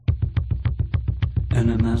And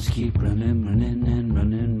the mouse keep running, running, and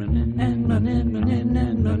running, running, and running, running,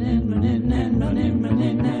 and running, running, and running,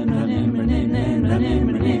 running, and running, running, and running,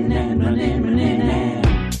 running, and running, running, and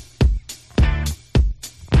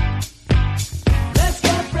let's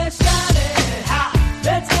get fresh started, ha!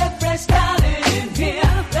 Let's get fresh started in here.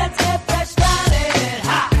 Let's get fresh started,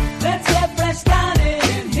 ha! Let's get fresh started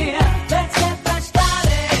in here. Let's get fresh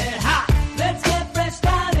started, ha! Let's get fresh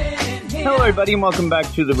started in here. Hello, everybody, and welcome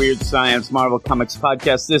back to the Weird Science Marvel Comics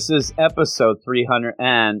Podcast. This is episode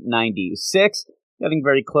 396, getting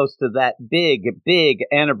very close to that big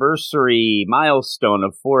anniversary milestone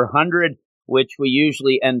of 400, which we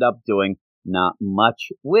usually end up doing not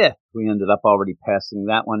much with. We ended up already passing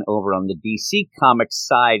that one over on the DC Comics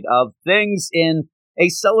side of things in a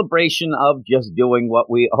celebration of just doing what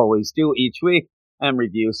we always do each week and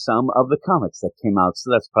review some of the comics that came out.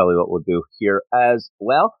 So that's probably what we'll do here as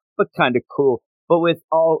well, but kind of cool. But with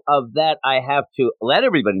all of that, I have to let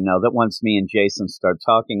everybody know that once me and Jason start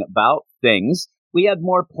talking about things, we had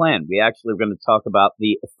more planned. We actually were going to talk about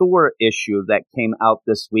the Thor issue that came out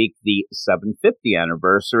this week, the 750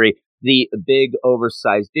 anniversary, the big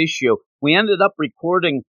oversized issue. We ended up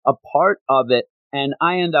recording a part of it, and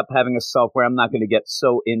I end up having a software. I'm not going to get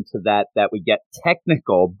so into that we get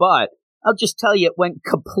technical, but I'll just tell you it went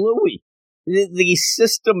kaplooey. The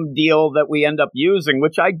system deal that we end up using,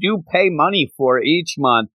 which I do pay money for each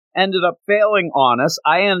month, ended up failing on us.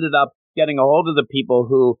 I ended up getting a hold of the people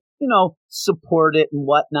who, support it and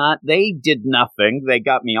whatnot. They did nothing. They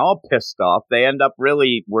got me all pissed off. They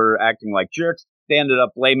were acting like jerks. They ended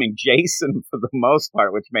up blaming Jason for the most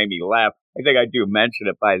part, which made me laugh. I think I do mention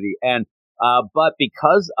it by the end. But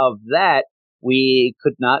because of that, we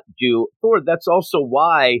could not do Thor. That's also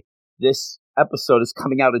why this episode is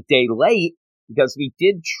coming out a day late, because we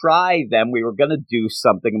did try them. We were going to do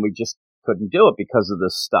something and we just couldn't do it because of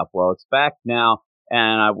this stuff. Well, it's back now,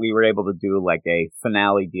 and we were able to do like a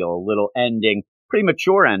finale deal, a little ending,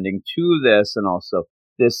 premature ending to this, and also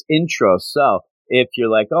this intro. So if you're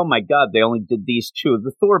like, oh my God, they only did these two,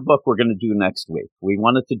 the Thor book we're going to do next week. We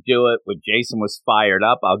wanted to do it when Jason was fired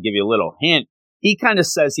up. I'll give you a little hint. He kind of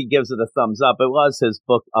says he gives it a thumbs up. It was his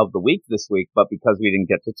book of the week this week, but because we didn't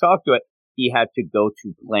get to talk to it, he had to go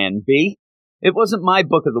to plan B. It wasn't my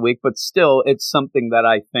book of the week, but still, it's something that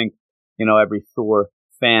I think, every Thor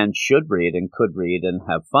fan should read and could read and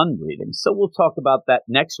have fun reading. So we'll talk about that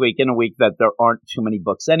next week, in a week that there aren't too many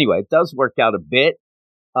books anyway. It does work out a bit,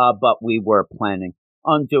 but we were planning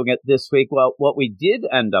on doing it this week. Well, what we did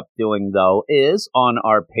end up doing, though, is on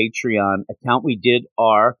our Patreon account, we did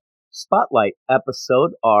our Spotlight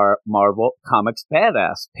episode, our Marvel Comics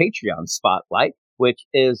Badass Patreon Spotlight, which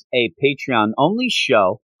is a Patreon-only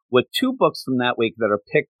show with two books from that week that are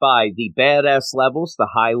picked by the badass levels, the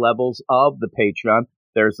high levels of the Patreon.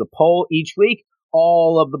 There's a poll each week.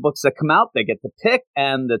 All of the books that come out, they get to pick,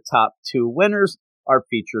 and the top two winners are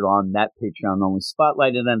featured on that Patreon-only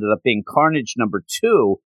Spotlight. It ended up being Carnage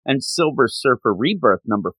 #2 and Silver Surfer Rebirth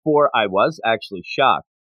 #4. I was actually shocked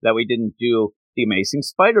that we didn't do The Amazing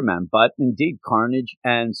Spider-Man, but indeed, Carnage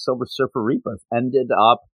and Silver Surfer Rebirth ended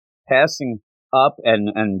up passing up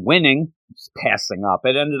and winning, passing up.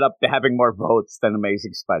 It ended up having more votes than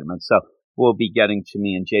Amazing Spider-Man. So we'll be getting to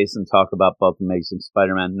me and Jason talk about both Amazing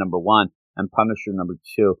Spider-Man #1 and Punisher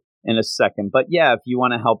 #2 in a second. But yeah, if you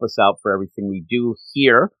want to help us out for everything we do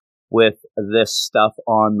here with this stuff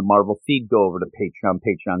on the Marvel feed, go over to Patreon,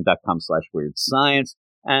 patreon.com/weirdscience,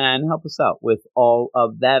 and help us out with all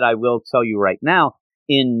of that. I will tell you right now,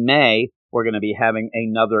 in May, we're going to be having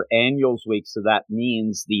another annuals week. So that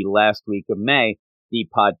means the last week of May, the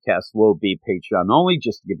podcast will be Patreon only,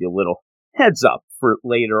 just to give you a little heads up for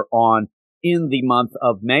later on in the month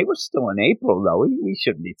of May. We're still in April, though. We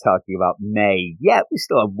shouldn't be talking about May yet. We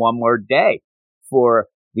still have one more day for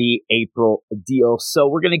the April deal. So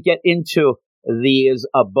we're going to get into these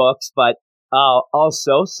books, but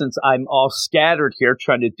also, since I'm all scattered here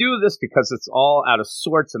trying to do this because it's all out of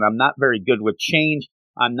sorts and I'm not very good with change,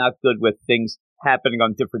 I'm not good with things happening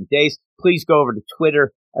on different days, please go over to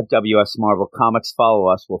Twitter at WS Marvel Comics. Follow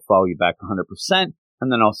us. We'll follow you back 100%.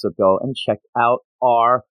 And then also go and check out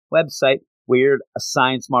our website,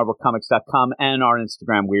 WeirdScienceMarvelComics.com, and our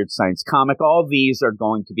Instagram, Weird Science Comic. All these are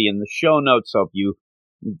going to be in the show notes. So if you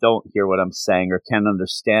don't hear what I'm saying or can't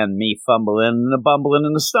understand me fumbling and the bumbling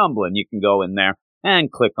and the stumbling, you can go in there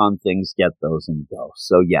and click on things, get those, and go.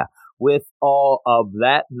 So yeah, with all of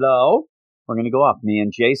that, though, we're going to go off. Me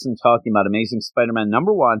and Jason talking about Amazing Spider-Man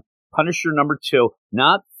 #1, Punisher #2,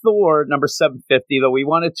 not Thor #750, though we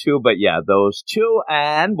wanted to, but yeah, those two.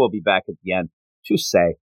 And we'll be back at the end to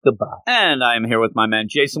say Goodbye. And I'm here with my man,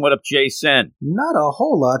 Jason. What up, Jason? Not a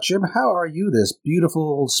whole lot, Jim. How are you this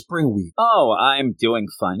beautiful spring week? Oh, I'm doing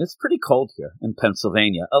fine. It's pretty cold here in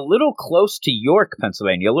Pennsylvania. A little close to York,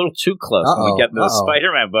 Pennsylvania. A little too close when we get into the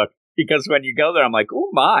Spider-Man book. Because when you go there, I'm like, oh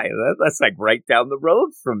my, that's like right down the road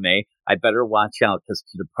from me. I better watch out because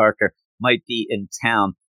Peter Parker might be in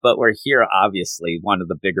town. But we're here, obviously, one of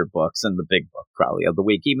the bigger books and the big book probably of the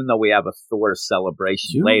week, even though we have a Thor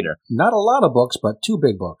celebration later. Not a lot of books, but 2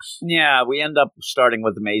 big books. Yeah, we end up starting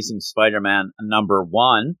with Amazing Spider-Man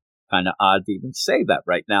 #1. Kind of odd to even say that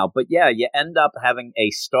right now. But yeah, you end up having a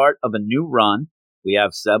start of a new run. We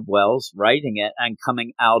have Zeb Wells writing it and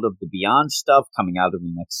coming out of the Beyond stuff, coming out of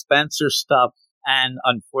the Nick Spencer stuff. And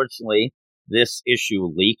unfortunately, this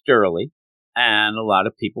issue leaked early. And a lot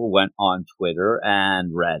of people went on Twitter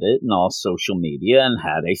and Reddit and all social media and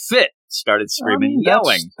had a fit. Started screaming and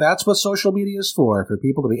yelling. That's what social media is for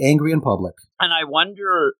people to be angry in public. And I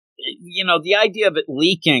wonder, the idea of it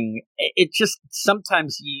leaking, it just,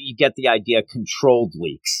 sometimes you get the idea of controlled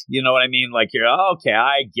leaks. You know what I mean? Like, okay,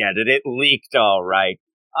 I get it. It leaked all right.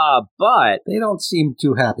 But they don't seem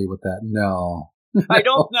too happy with that. No. I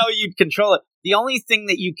don't know you'd control it. The only thing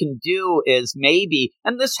that you can do is maybe,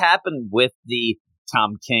 and this happened with the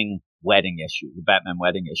Tom King wedding issue, the Batman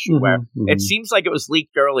wedding issue, where it seems like it was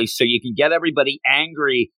leaked early so you can get everybody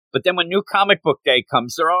angry. But then when New Comic Book Day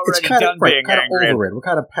comes, they're already done being angry. Over it. We're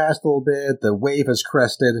kind of past a little bit. The wave has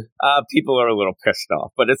crested. People are a little pissed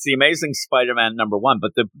off. But it's the Amazing Spider-Man #1.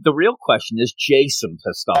 But the real question is Jason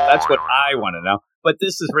pissed off. That's what I want to know. But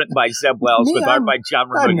this is written by Zeb Wells with art by John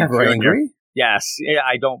Romita I'm never Jr. angry. Yes,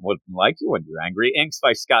 wouldn't like you when you're angry. Inks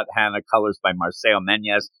by Scott Hanna, colors by Marcelo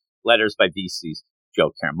Menyes, letters by VC's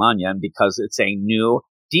Joe Caramagna. And because it's a new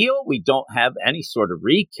deal, we don't have any sort of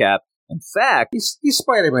recap. In fact, he's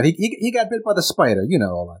Spider-Man. He got bit by the spider.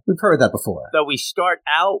 We've heard that before. So we start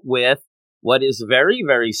out with what is very,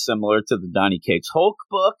 very similar to the Donny Cates Hulk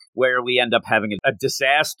book, where we end up having a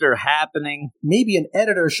disaster happening. Maybe an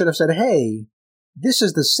editor should have said, hey, this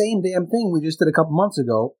is the same damn thing we just did a couple months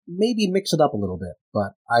ago. Maybe mix it up a little bit.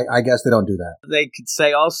 But I guess they don't do that. They could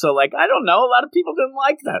say also, like, I don't know, a lot of people didn't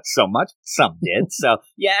like that so much. Some did. So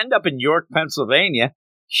you end up in York, Pennsylvania.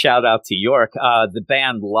 Shout out to York. The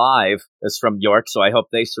band Live is from York, so I hope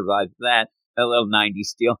they survived that. A little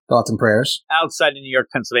 90s deal. Thoughts and prayers. Outside of New York,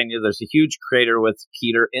 Pennsylvania, there's a huge crater with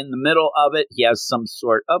Peter in the middle of it. He has some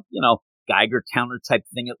sort of, Geiger counter type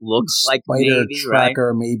thing. It looks like spider maybe,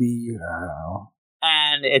 tracker, right? Maybe. I don't know.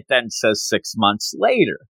 And it then says 6 months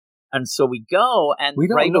later. And so we go, and we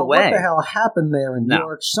don't right know away, what the hell happened there in New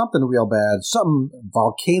York. Something real bad. Some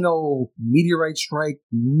volcano, meteorite strike,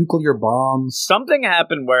 nuclear bombs. Something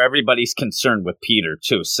happened where everybody's concerned with Peter,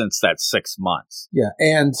 too, since that 6 months. Yeah,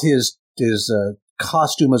 and his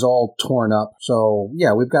costume is all torn up. So,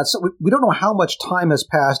 yeah, we don't know how much time has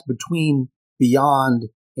passed between Beyond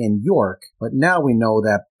and York, but now we know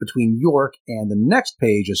that between York and the next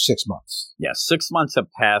page is 6 months. Yes, 6 months have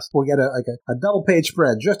passed. We'll get a double-page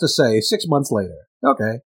spread just to say 6 months later.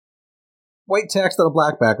 Okay. White text on a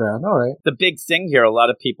black background. All right. The big thing here, a lot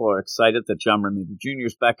of people are excited that John Romita Jr.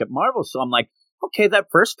 is back at Marvel, so I'm like, okay, that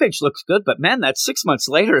first page looks good, but man, that 6 months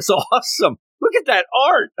later is awesome. Look at that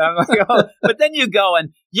art. I'm like, oh. But then you go and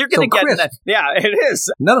you're going to get that. Yeah, it is.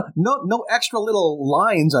 No extra little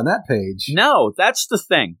lines on that page. No, that's the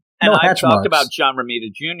thing. And I've talked marks about John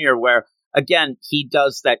Romita Jr., where, again, he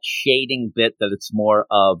does that shading bit that it's more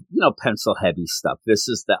of, pencil-heavy stuff. This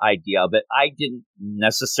is the idea of it. I didn't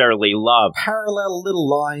necessarily love. Parallel little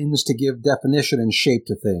lines to give definition and shape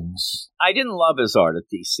to things. I didn't love his art at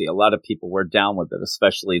DC. A lot of people were down with it,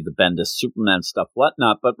 especially the Bendis Superman stuff,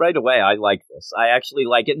 whatnot. But right away, I like this. I actually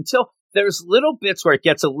like it until there's little bits where it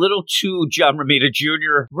gets a little too John Romita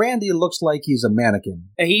Jr. Randy looks like he's a mannequin.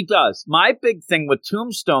 He does. My big thing with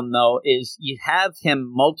Tombstone, though, is you have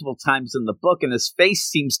him multiple times in the book, and his face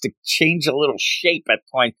seems to change a little shape at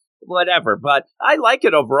point. Whatever, but I like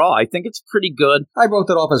it overall. I think it's pretty good. I wrote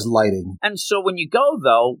that off as lighting. And so when you go,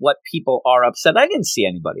 though, what people are upset, I didn't see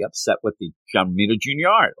anybody upset with the John Romita Jr.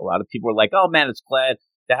 art. A lot of people were like, oh, man, it's glad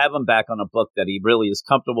to have him back on a book that he really is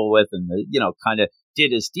comfortable with and, kind of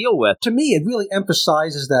did his deal with. To me, it really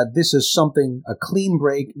emphasizes that this is something, a clean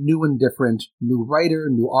break, new and different, new writer,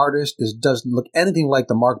 new artist. This doesn't look anything like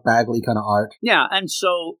the Mark Bagley kind of art. Yeah, and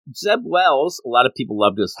so Zeb Wells, a lot of people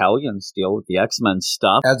loved his Hellions deal with the X-Men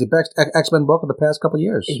stuff. As the best X-Men book of the past couple of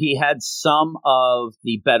years. He had some of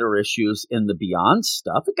the better issues in the Beyond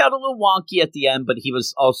stuff. It got a little wonky at the end, but he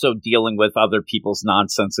was also dealing with other people's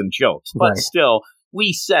nonsense and jokes. But still,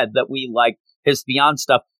 we said that we liked his Beyond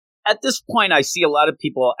stuff. At this point, I see a lot of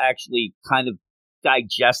people actually kind of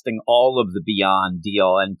digesting all of the Beyond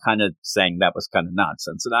deal and kind of saying that was kind of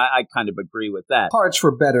nonsense. And I kind of agree with that. Parts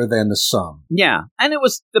were better than the sum. Yeah. And it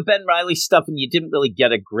was the Ben Reilly stuff, and you didn't really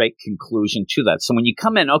get a great conclusion to that. So when you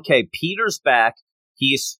come in, okay, Peter's back.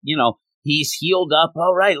 He's, he's healed up.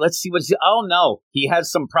 All right, let's see what's. Oh, no, he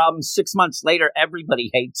has some problems. 6 months later, everybody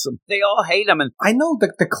hates him. They all hate him. And I know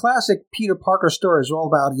that the classic Peter Parker story is all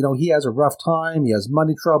about, he has a rough time, he has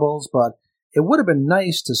money troubles, but it would have been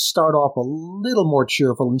nice to start off a little more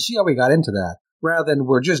cheerful and see how we got into that, rather than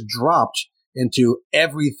we're just dropped into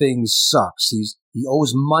everything sucks. He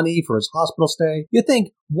owes money for his hospital stay. You think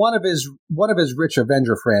one of his rich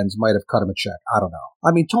Avenger friends might have cut him a check. I don't know.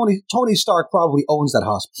 I mean, Tony Stark probably owns that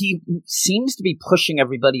hospital. he seems to be pushing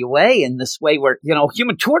everybody away in this way where,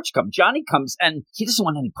 Human Torch comes, Johnny comes, and he doesn't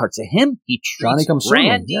want any parts of him. He treats Johnny comes sooner,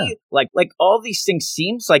 Randy yeah. like all these things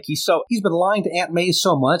seems like he's so. He's been lying to Aunt May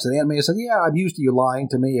so much, and Aunt May said, "Yeah, I'm used to you lying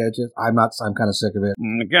to me. I'm kind of sick of it."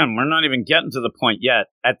 And again, we're not even getting to the point yet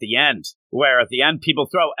at the end, where at the end people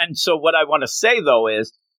throw. And so what I want to say, though,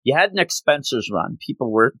 is you had Nick Spencer's run.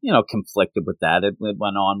 People were, conflicted with that. It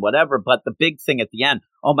went on, whatever. But the big thing at the end,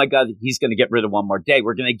 oh, my God, he's going to get rid of One More Day.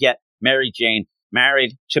 We're going to get Mary Jane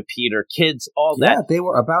married to Peter, kids, all that. Yeah, they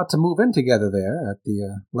were about to move in together there at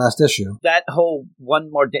the last issue. That whole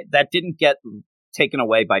One More Day, that didn't get taken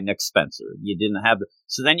away by Nick Spencer. You didn't have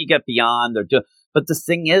so then you get Beyond. But the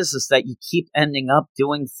thing is that you keep ending up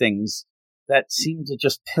doing things that seem to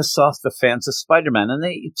just piss off the fans of Spider-Man. And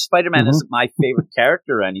Spider-Man isn't my favorite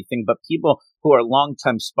character or anything, but people who are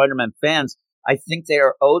longtime Spider-Man fans, I think they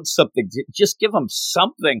are owed something. Just give them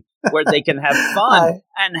something where they can have fun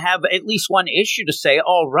and have at least one issue to say,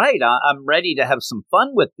 all right, I'm ready to have some fun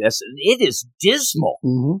with this. And it is dismal.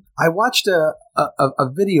 Mm-hmm. I watched a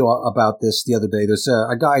video about this the other day. There's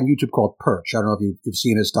a guy on YouTube called Perch. I don't know if you've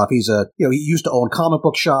seen his stuff. He's he used to own comic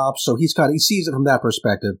book shops, so he sees it from that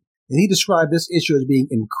perspective. And he described this issue as being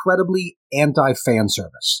incredibly anti-fan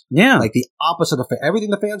service. Yeah. Like the opposite of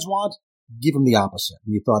everything the fans want, give them the opposite.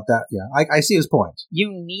 And you thought that, I see his point. You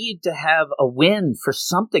need to have a win for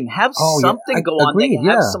something. Have something go on. Agreed, they can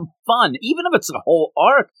have some fun, even if it's a whole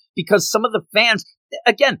arc, because some of the fans,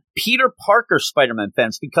 again, Peter Parker Spider-Man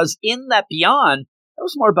fans, because in that Beyond, that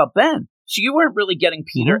was more about Ben. So you weren't really getting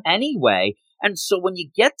Peter anyway. And so when you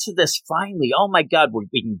get to this finally, oh my God,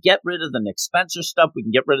 we can get rid of the Nick Spencer stuff. We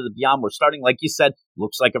can get rid of the Beyond. We're starting, like you said,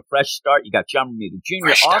 looks like a fresh start. You got John Romita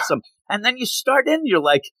Jr. Awesome. And then you start in, you're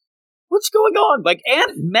like, what's going on? Like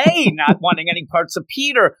Aunt May not wanting any parts of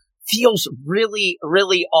Peter feels really,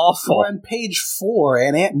 really awful. We're on page 4,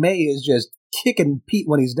 and Aunt May is just kicking Pete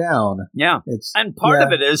when he's down. Yeah. And part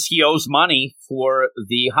of it is he owes money for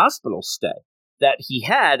the hospital stay that he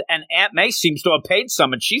had, and Aunt May seems to have paid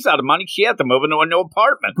some, and she's out of money. She had to move into a new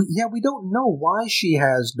apartment. We don't know why she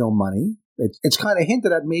has no money. It's kind of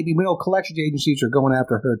hinted at maybe collection agencies are going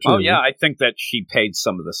after her too. Oh yeah, I think that she paid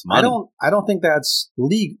some of this money. I don't think that's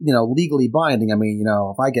legally binding. I mean,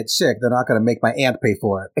 if I get sick, they're not going to make my aunt pay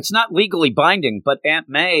for it. It's not legally binding, but Aunt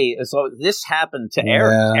May is. This happened to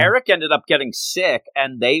Eric. Eric ended up getting sick,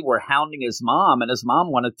 and they were hounding his mom, and his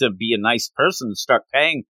mom wanted to be a nice person and start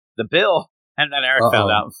paying the bill. And then Eric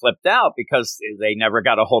found out and flipped out because they never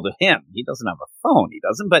got a hold of him. He doesn't have a phone. He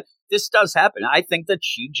doesn't. But this does happen. I think that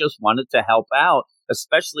she just wanted to help out,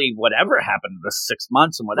 especially whatever happened in the 6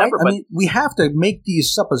 months and whatever. Right? I mean, we have to make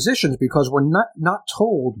these suppositions because we're not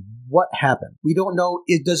told what happened. We don't know.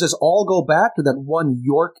 Does this all go back to that one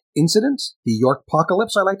York incident, the York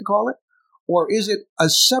apocalypse, I like to call it? Or is it a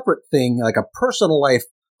separate thing, like a personal life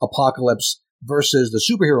apocalypse versus the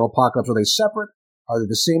superhero apocalypse? Are they separate? Are they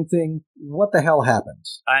the same thing? What the hell happened?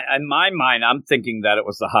 In my mind, I'm thinking that it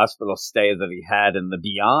was the hospital stay that he had in the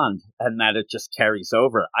Beyond and that it just carries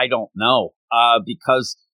over. I don't know.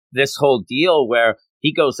 Because this whole deal where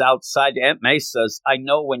he goes outside, Aunt May says, I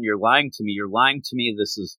know when you're lying to me. You're lying to me.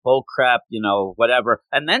 This is bull crap, whatever.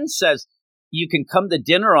 And then says, you can come to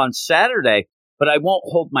dinner on Saturday, but I won't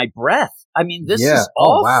hold my breath. I mean, this is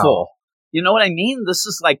awful. Wow. You know what I mean? This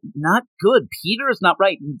is not good. Peter is not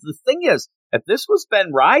right. And the thing is, if this was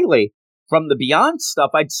Ben Reilly from the Beyond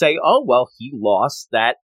stuff, I'd say, oh, well, he lost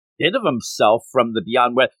that bit of himself from the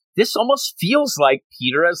Beyond. Where this almost feels like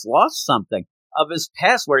Peter has lost something of his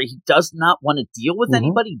past where he does not want to deal with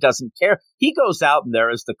anybody. He doesn't care. He goes out and there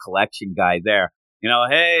is the collection guy there.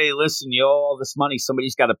 Hey, listen, you owe all this money.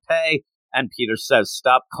 Somebody's got to pay. And Peter says,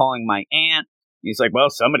 stop calling my aunt. He's like, well,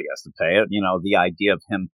 somebody has to pay it. The idea of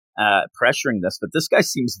him pressuring this. But this guy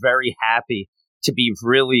seems very happy to be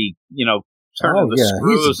really, turning the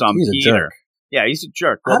screws on Peter. Yeah, he's a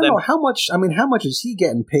jerk. Well, I don't know how much. I mean, how much is he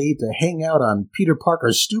getting paid to hang out on Peter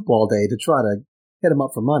Parker's stoop all day to try to hit him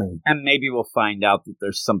up for money. And maybe we'll find out that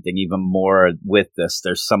there's something even more with this.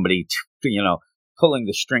 There's somebody, pulling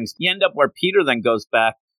the strings. You end up where Peter then goes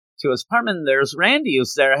back to his apartment, and there's Randy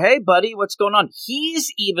who's there. Hey, buddy, what's going on?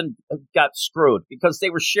 He's even got screwed because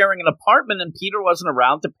they were sharing an apartment and Peter wasn't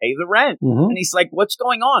around to pay the rent. Mm-hmm. And he's like, what's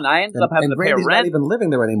going on? I ended up having to pay Randy's rent. not even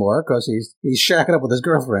living there anymore because he's shacking up with his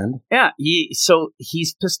girlfriend. Yeah, so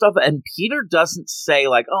he's pissed off. And Peter doesn't say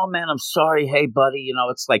like, oh, man, I'm sorry. Hey, buddy.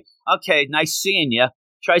 It's like, okay, nice seeing you.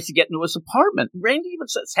 Tries to get into his apartment. Randy even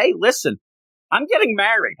says, hey, listen, I'm getting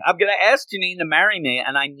married. I'm going to ask Janine to marry me,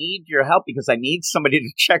 and I need your help because I need somebody to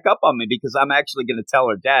check up on me because I'm actually going to tell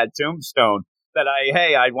her dad, Tombstone, that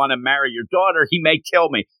I want to marry your daughter. He may kill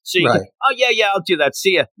me. So you Right. oh, yeah, I'll do that.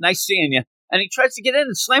 See ya. Nice seeing you. And he tries to get in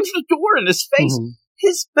and slams the door in his face. Mhm.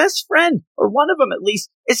 His best friend, or one of them at least,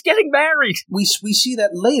 is getting married. We see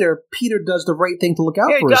that later. Peter does the right thing to look out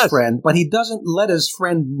Yeah, he for his does. friend, but he doesn't let his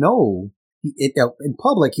friend know. In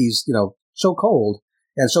public, he's so cold.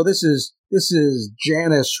 And so this is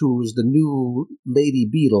Janice, who's the new Lady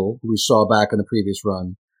Beetle, who we saw back in the previous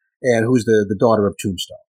run, and who's the daughter of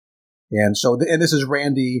Tombstone. And so, and this is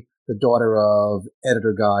Randy, the daughter of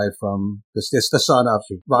editor guy from the son of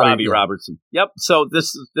Robbie Robertson. Yep. So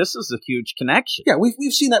this is a huge connection. Yeah,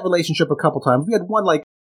 we've seen that relationship a couple times. We had one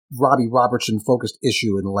Robbie Robertson focused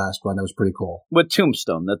issue in the last run that was pretty cool. With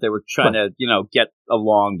Tombstone, that they were trying to, get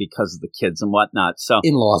along because of the kids and whatnot. So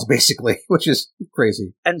in-laws, basically, which is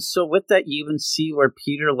crazy. And so with that, you even see where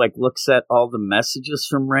Peter looks at all the messages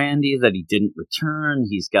from Randy that he didn't return.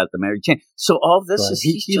 He's got the Mary Jane. So all this Right. is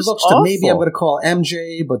He just looks awful. to maybe I'm going to call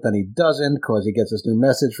MJ, but then he doesn't because he gets this new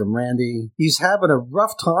message from Randy. He's having a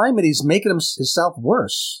rough time and he's making himself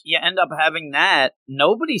worse. You end up having that.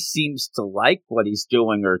 Nobody seems to like what he's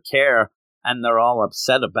doing or care, and they're all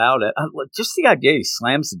upset about it. Just the idea he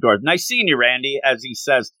slams the door. Nice seeing you, Randy, as he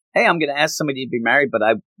says, hey, I'm going to ask somebody to be married, but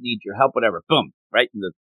I need your help, whatever. Boom, right in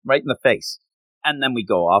the face. And then we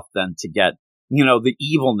go off then to get, the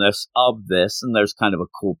evilness of this, and there's kind of a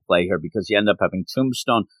cool play here because you end up having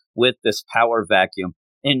Tombstone with this power vacuum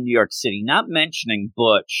in New York City, not mentioning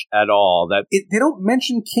Butch at all. They don't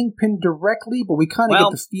mention Kingpin directly, but we kind of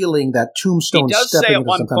get the feeling that Tombstone's he does stepping say at into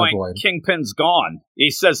one some point, kind of void. Kingpin's gone.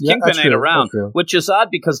 He says Yeah, Kingpin that's ain't true, around, that's true. which is odd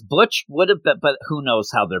because Butch would have been, but who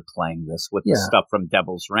knows how they're playing this with the Yeah. stuff from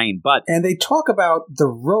Devil's Reign. But And they talk about the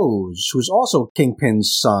Rose, who's also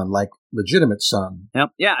Kingpin's son, legitimate son.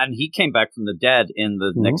 yeah, and he came back from the dead in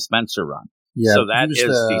the Nick Spencer run. Yeah, So that use is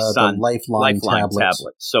the son Lifeline tablet.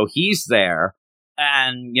 tablet. So he's there,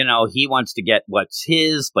 and he wants to get what's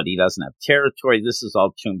his, but he doesn't have territory. This is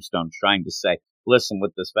all Tombstone trying to say, listen,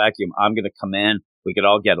 with this vacuum, I'm going to come in. We could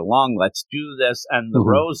all get along. Let's do this. And the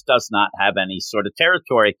Rose does not have any sort of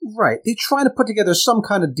territory. Right. They're trying to put together some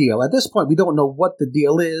kind of deal. At this point, we don't know what the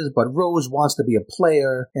deal is, but Rose wants to be a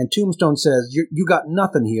player, and Tombstone says, you got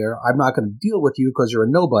nothing here. I'm not going to deal with you because you're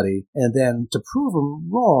a nobody. And then to prove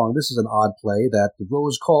him wrong, this is an odd play that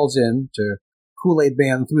Rose calls in to Kool-Aid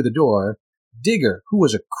Man through the door, Digger, who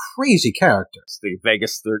was a crazy character. It's the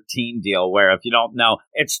Vegas 13 deal where, if you don't know,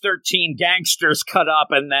 it's 13 gangsters cut up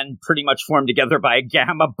and then pretty much formed together by a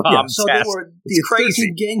gamma bomb So test. they were It's these crazy.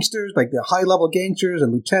 13 gangsters, the high-level gangsters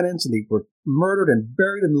and lieutenants, and they were murdered and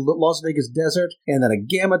buried in the Las Vegas desert, and then a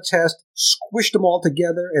gamma test squished them all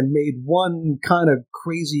together and made one kind of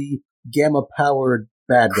crazy gamma-powered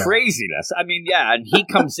bad guy. Craziness. I mean, yeah, and he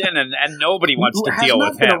comes in and nobody wants to Who deal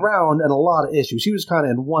has with not been him. around in a lot of issues. He was kind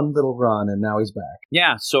of in one little run, and now he's back.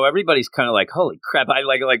 Yeah, so everybody's kind of like, holy crap, I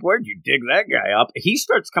like, where'd you dig that guy up? He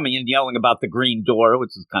starts coming in yelling about the green door, which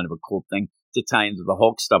is kind of a cool thing to tie into the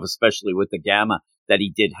Hulk stuff, especially with the gamma that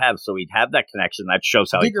he did have. So he'd have that connection. That shows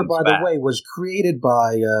how Digger, he comes by back. the way, was created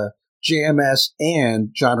by JMS and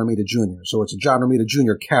John Romita Jr., so it's a John Romita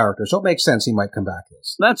Jr. character, so it makes sense he might come back to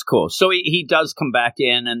this. That's cool. So he does come back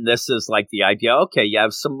in, and this is like the idea, okay, you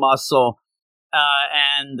have some muscle,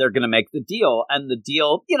 and they're going to make the deal. And the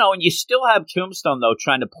deal, and you still have Tombstone, though,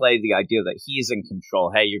 trying to play the idea that he's in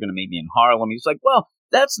control. Hey, you're going to meet me in Harlem. He's like, well,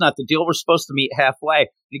 that's not the deal. We're supposed to meet halfway. And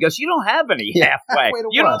he goes, you don't have any halfway. halfway to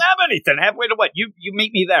You what? don't have anything. Halfway to what? You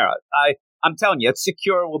meet me there. I'm telling you, it's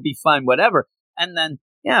secure. We'll be fine, whatever. And then,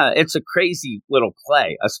 yeah, it's a crazy little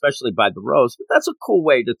play, especially by the Rose. But that's a cool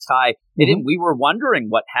way to tie it in. We were wondering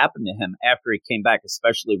what happened to him after he came back,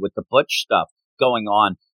 especially with the Butch stuff going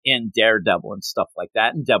on in Daredevil and stuff like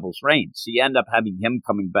that, and Devil's Reign. So you end up having him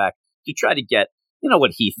coming back to try to get,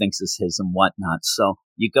 what he thinks is his and whatnot. So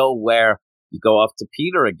you go where you go off to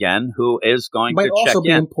Peter again, who is going It might to also check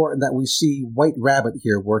be in. important that we see White Rabbit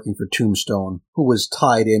here working for Tombstone, who was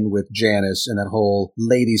tied in with Janice and that whole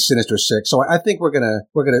Lady Sinister Six. So I think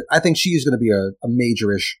I think she's gonna be a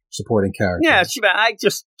major-ish supporting character. Yeah, I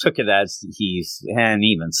just took it as and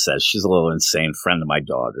even says she's a little insane friend of my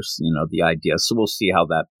daughter's, the idea. So we'll see how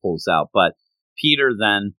that pulls out. But Peter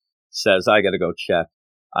then says, I got to go check.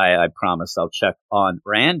 I promise I'll check on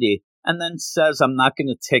Randy. And then says, I'm not going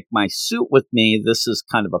to take my suit with me. This is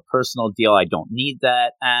kind of a personal deal. I don't need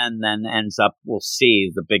that. And then ends up, we'll see,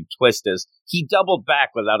 the big twist is he doubled back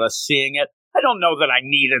without us seeing it. I don't know that I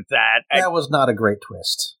needed that. That was not a great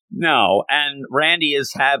twist. No. And Randy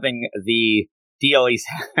is having the deal. He's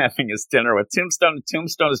having his dinner with Tombstone.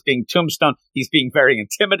 Tombstone is being Tombstone. He's being very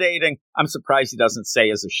intimidating. I'm surprised he doesn't say he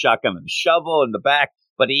has a shotgun and a shovel in the back.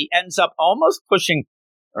 But he ends up almost pushing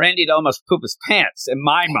Randy to almost poop his pants, in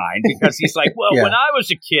my mind, because he's like, well, when I was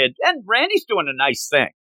a kid, and Randy's doing a nice thing.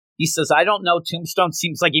 He says, I don't know, Tombstone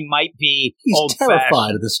seems like he might be old-fashioned. He's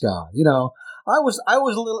terrified of this guy. I was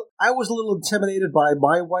a little intimidated by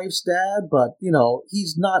my wife's dad, but,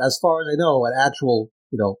 he's not, as far as I know, an actual,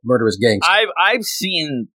 murderous gangster. I've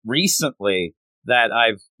seen recently that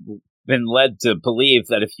I've been led to believe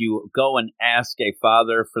that if you go and ask a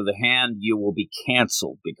father for the hand, you will be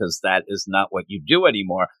canceled because that is not what you do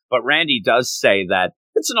anymore. But Randy does say that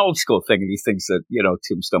it's an old school thing, and he thinks that,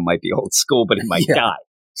 Tombstone might be old school, but he might die.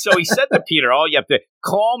 So he said to Peter, you have to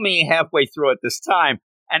call me halfway through at this time.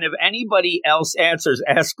 And if anybody else answers,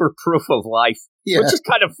 ask for proof of life, which is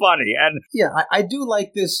kind of funny. And I do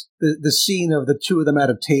like this, the scene of the two of them at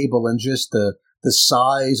a table and just the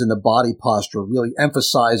size and the body posture really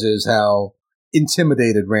emphasizes how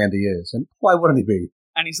intimidated Randy is. And why wouldn't he be?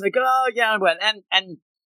 And he's like, oh, yeah. And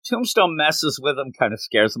Tombstone messes with him, kind of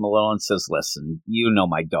scares him a little and says, listen, you know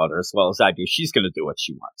my daughter as well as I do. She's going to do what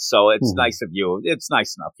she wants. So it's nice of you. It's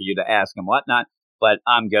nice enough for you to ask and whatnot. But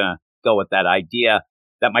I'm going to go with that idea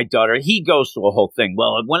that my daughter, he goes through a whole thing.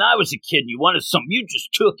 Well, when I was a kid, you wanted something, you just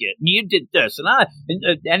took it, and you did this.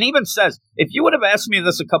 And even says, if you would have asked me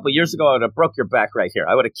this a couple of years ago, I would have broke your back right here.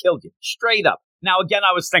 I would have killed you, straight up. Now, again,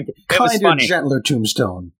 I was thinking, it was funny. Gentler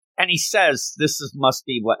Tombstone. And he says, must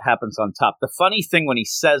be what happens on top. The funny thing when he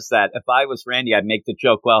says that, if I was Randy, I'd make the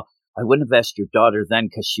joke, well, I wouldn't have asked your daughter then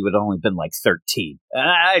because she would have only been like 13. And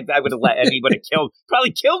I would have and he would have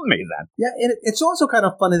probably killed me then. Yeah, and it's also kind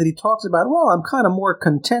of funny that he talks about, well, I'm kind of more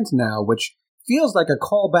content now, which feels like a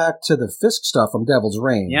callback to the Fisk stuff from Devil's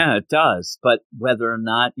Reign. Yeah, it does. But whether or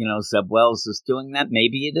not, Zeb Wells is doing that,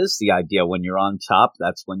 maybe it is the idea when you're on top,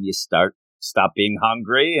 that's when you stop being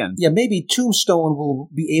hungry. And yeah, maybe Tombstone will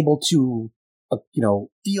be able to,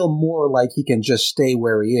 feel more like he can just stay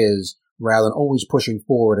where he is, rather than always pushing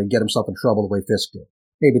forward and get himself in trouble the way Fisk did.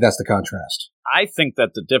 Maybe that's the contrast. I think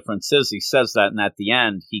that the difference is he says that, and at the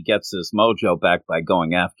end, he gets his mojo back by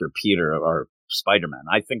going after Peter or Spider-Man.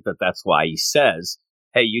 I think that that's why he says,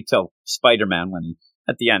 hey, you tell Spider-Man when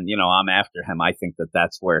at the end, I'm after him. I think that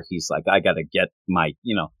that's where he's like, I got to get my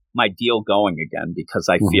deal going again because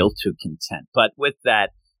I feel too content. But with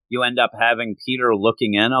that, you end up having Peter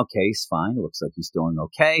looking in. Okay, he's fine. It looks like he's doing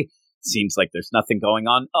okay. Seems like there's nothing going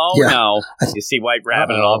on. Oh, no. You see White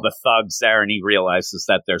Rabbit and all the thugs there, and he realizes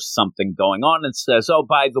that there's something going on and says, oh,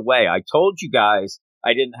 by the way, I told you guys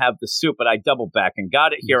I didn't have the suit, but I doubled back and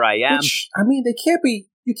got it. Here I am. Which,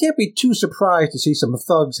 you can't be too surprised to see some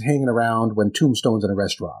thugs hanging around when Tombstone's in a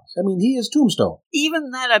restaurant. I mean, he is Tombstone. Even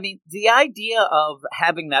that, the idea of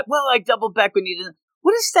having that, well, I doubled back when you didn't,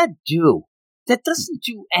 what does that do? That doesn't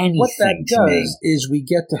do anything. What that does is we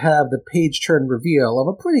get to have the page turn reveal of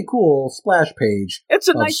a pretty cool splash page. It's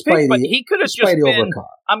a nice page, but he could have just been, overcar.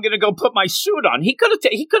 I'm going to go put my suit on. He could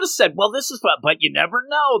have said, well, this is what, but you never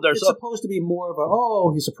know. It's supposed to be more of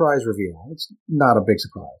a, surprise reveal. It's not a big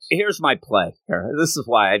surprise. Here's my play. This is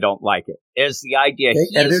why I don't like it. Is the idea.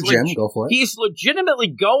 Okay, Editor Jim, go for it. He's legitimately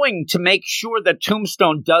going to make sure that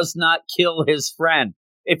Tombstone does not kill his friend.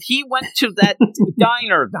 If he went to that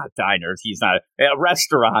he's not a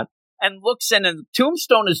restaurant, and looks in and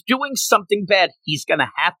Tombstone is doing something bad, he's going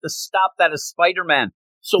to have to stop that as Spider-Man.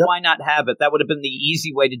 So why not have it? That would have been the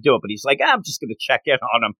easy way to do it. But he's like, I'm just going to check in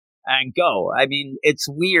on him and go. It's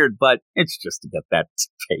weird, but it's just to get that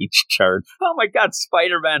page turned. Oh, my God,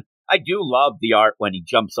 Spider-Man. I do love the art when he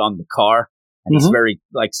jumps on the car. And he's very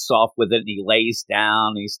soft with it, and he lays down.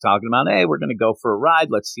 And he's talking about, hey, we're going to go for a ride.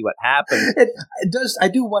 Let's see what happens. It does. I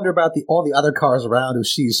do wonder about all the other cars around who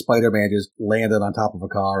sees Spider-Man just landed on top of a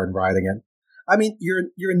car and riding it.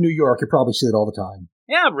 You're in New York. You probably see it all the time.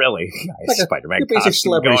 Yeah, really. Like Spider-Man basic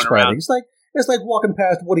celebrity spreading. It's like It's like walking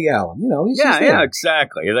past Woody Allen. You know, he's just there. Yeah,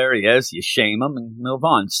 exactly. There he is. You shame him and move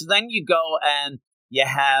on. So then you go and you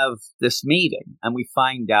have this meeting, and we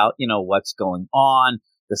find out, what's going on.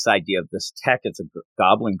 This idea of this tech, it's a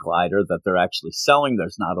Goblin glider that they're actually selling.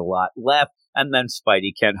 There's not a lot left. And then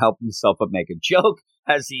Spidey can't help himself but make a joke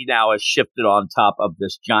as he now is shifted on top of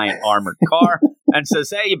this giant armored car and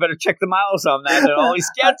says, hey, you better check the miles on that. It always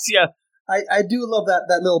gets you. I do love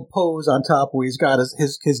that little pose on top where he's got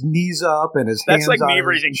his knees up and his hands on That's like me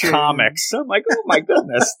reading comics. I'm like, oh my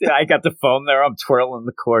goodness. I got the phone there. I'm twirling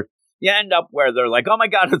the cord. You end up where they're like, oh my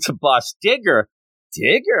God, it's a boss. Digger.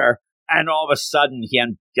 And all of a sudden, he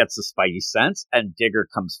gets the Spidey sense, and Digger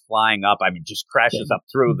comes flying up. I mean, just crashes up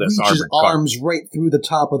through this armored car. Arms right through the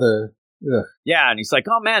top of the... Ugh. Yeah, and he's like,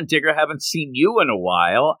 oh man, Digger, haven't seen you in a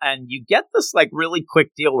while. And you get this like really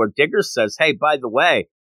quick deal where Digger says, hey, by the way,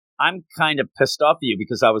 I'm kind of pissed off at you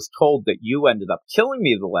because I was told that you ended up killing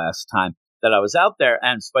me the last time that I was out there.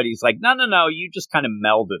 And Spidey's like, no, you just kind of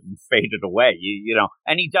melded and faded away. You know,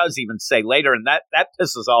 and he does even say later, and that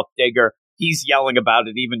pisses off Digger. He's yelling about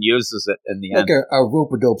it, even uses it in the end. Like a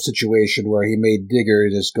rope-a-dope situation where he made Digger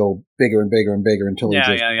just go bigger and bigger and bigger until he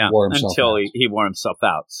wore himself until out. he wore himself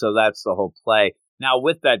out. So that's the whole play. Now,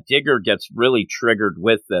 with that, Digger gets really triggered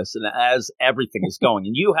with this, and as everything is going,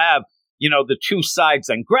 and you have, the two sides,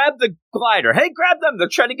 and grab the glider. Hey, grab them. They're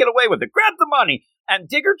trying to get away with it. Grab the money. And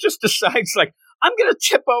Digger just decides, like, I'm going to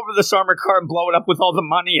tip over this armored car and blow it up with all the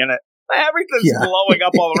money in it. Everything's blowing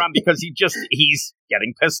up all around because he's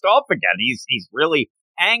getting pissed off again. He's really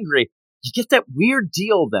angry. You get that weird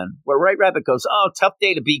deal then where White Rabbit goes, oh, tough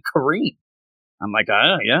day to be Kareem. I'm like,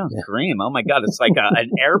 oh, yeah, Kareem. Oh, my God. It's like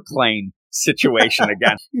an airplane situation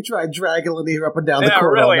again. You try dragging Lanier up and down the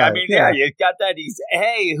court. Really. I mean, you got that.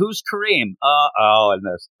 Hey, who's Kareem? And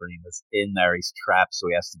there's Kareem is in there. He's trapped, so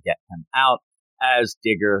he has to get him out. As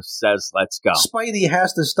Digger says, let's go. Spidey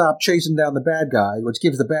has to stop chasing down the bad guy, which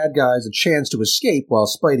gives the bad guys a chance to escape while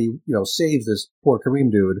Spidey, saves this poor Kareem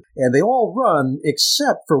dude. And they all run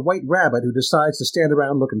except for White Rabbit, who decides to stand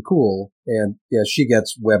around looking cool. And, she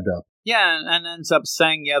gets webbed up. Yeah, and ends up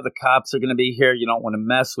saying, the cops are going to be here. You don't want to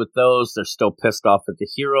mess with those. They're still pissed off at the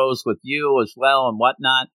heroes with you as well and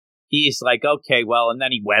whatnot. He's like, okay, well, and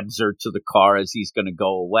then he webs her to the car as he's going to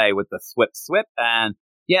go away with the thwip. And,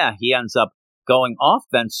 he ends up going off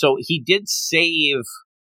then. So he did save,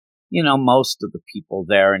 most of the people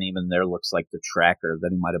there, and even there looks like the tracker that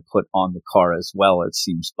he might have put on the car as well, it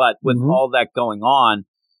seems. But with all that going on,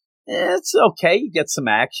 it's okay. You get some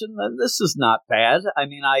action. This is not bad. I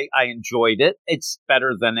mean, I enjoyed it. It's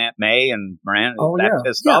better than Aunt May and Miranda.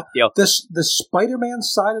 Pissed off deal. The Spider-Man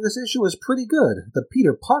side of this issue is pretty good. The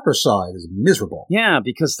Peter Parker side is miserable. Yeah,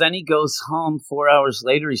 because then he goes home 4 hours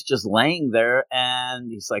later. He's just laying there,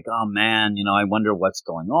 and he's like, oh, man, I wonder what's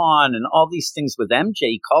going on. And all these things with MJ.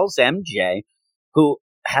 He calls MJ, who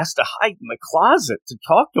has to hide in the closet to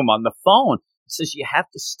talk to him on the phone. Says, you have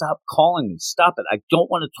to stop calling me. Stop it. I don't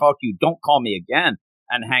want to talk to you. Don't call me again.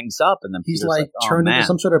 And hangs up. And then he's turned into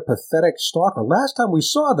some sort of pathetic stalker. Last time we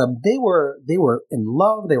saw them, they were in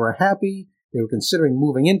love. They were happy. They were considering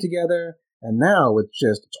moving in together. And now it's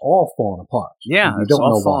all falling apart. Yeah, it's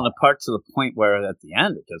all falling apart to the point where at the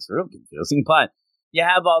end it gets real confusing. But you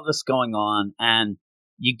have all this going on, and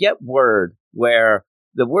you get word where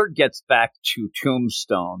the word gets back to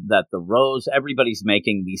Tombstone that the Rose, everybody's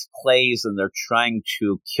making these plays and they're trying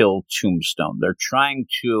to kill Tombstone. They're trying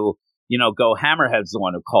to, go. Hammerhead's the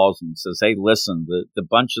one who calls him and says, hey, listen, the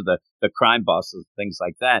bunch of the crime bosses, things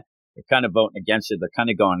like that, they're kind of voting against you. They're kind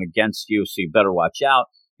of going against you, so you better watch out.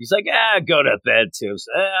 He's like, go to bed, too.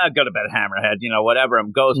 Go to bed, Hammerhead, whatever.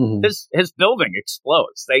 And goes, his building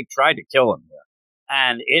explodes. They tried to kill him there.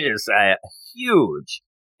 And it is a huge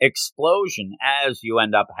explosion as you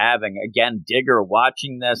end up having, again, Digger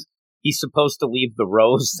watching this. He's supposed to leave the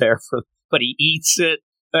Rose there but he eats it.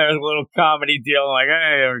 There's a little comedy deal like,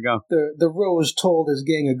 hey, there we go. The Rose told his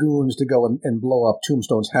gang of goons to go and blow up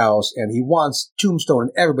Tombstone's house, and he wants Tombstone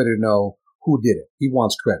and everybody to know who did it. He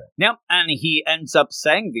wants credit. Yep, and he ends up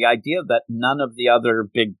saying the idea that none of the other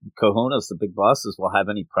big kahunas, the big bosses, will have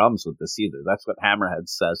any problems with this either. That's what Hammerhead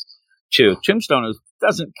says to Tombstone, who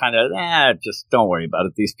doesn't kind of, just don't worry about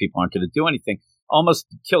it. These people aren't going to do anything. Almost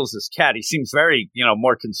kills his cat. He seems very,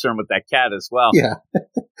 more concerned with that cat as well. Yeah.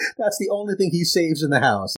 That's the only thing he saves in the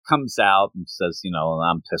house. Comes out and says,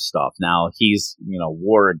 I'm pissed off. Now he's,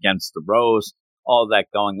 war against the Rose, all that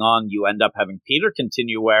going on. You end up having Peter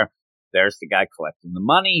continue where there's the guy collecting the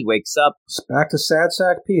money. He wakes up. It's back to Sad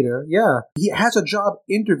Sack Peter. Yeah. He has a job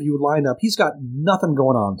interview lined up. He's got nothing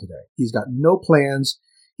going on today. He's got no plans.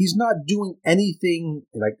 he's not doing anything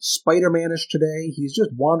like Spider-Man-ish today. He's just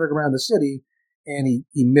wandering around the city, and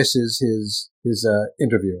he misses his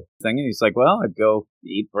interview. And he's like, well, I'd go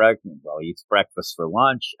eat breakfast. Well, he eats breakfast for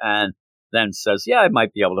lunch and then says, yeah, I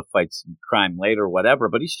might be able to fight some crime later or whatever,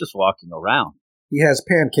 but he's just walking around. He has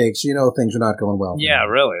pancakes, you know things are not going well. Yeah,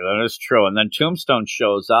 really, that is true. And then Tombstone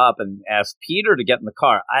shows up and asks Peter to get in the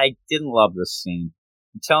car. I didn't love this scene.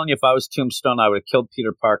 I'm telling you, if I was Tombstone, I would have killed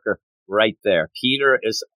Peter Parker right there. Peter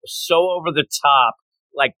is so over the top,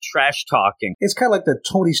 like trash talking. It's kind of like the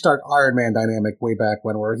Tony Stark Iron Man dynamic way back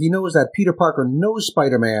when, where he knows that Peter Parker knows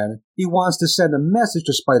Spider-Man. He wants to send a message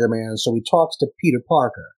to Spider-Man, so he talks to Peter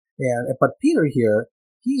Parker. But Peter here,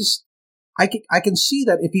 I can see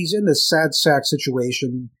that if he's in this sad sack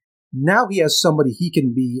situation, now he has somebody he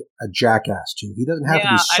can be a jackass to. He doesn't have to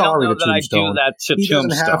be sorry to Tombstone. He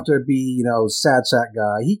doesn't have to be, sad sack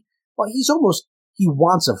guy. He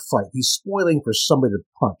wants a fight. He's spoiling for somebody to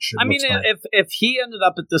punch. I mean, if he ended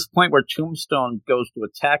up at this point where Tombstone goes to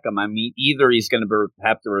attack him, I mean, either he's going to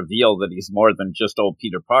have to reveal that he's more than just old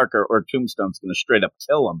Peter Parker, or Tombstone's going to straight up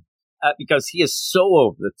kill him. Because he is so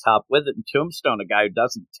over the top with it. And Tombstone, a guy who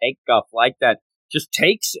doesn't take guff like that, just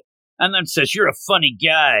takes it and then says, you're a funny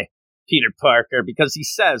guy, Peter Parker, because he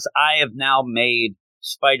says, I have now made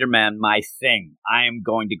Spider-Man my thing. I am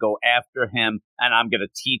going to go after him, and I'm going to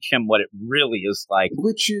teach him what it really is like.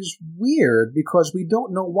 Which is weird, because we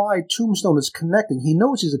don't know why Tombstone is connecting. He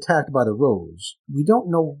knows he's attacked by the Rose. We don't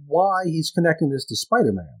know why he's connecting this to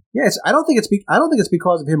Spider-Man. Yes, I don't think it's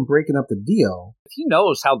because of him breaking up the deal. If he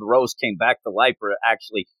knows how the Rose came back to life, or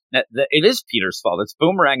actually, it is Peter's fault. It's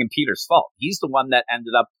Boomerang and Peter's fault. He's the one that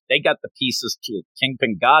ended up, they got the pieces to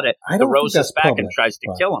Kingpin, got it. The Rose is back and tries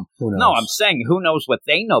to kill him. No, I'm saying who knows what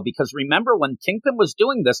they know, because remember when Kingpin was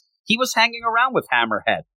doing this, he was hanging around with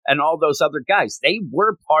Hammerhead and all those other guys. They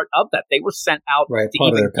were part of that. They were sent out to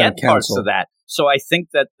even get parts of that. So I think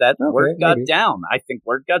that word got down. I think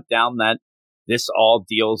word got down that this all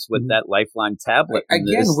deals with that Lifeline tablet.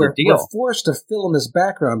 Again, we're forced to fill in this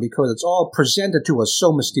background because it's all presented to us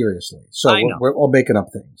so mysteriously. So we're all making up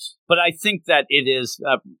things. But I think that it is,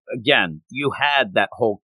 again, you had that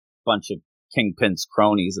whole bunch of Kingpin's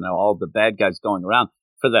cronies and all the bad guys going around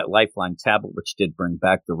for that Lifeline tablet, which did bring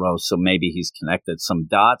back the Rose. So maybe he's connected some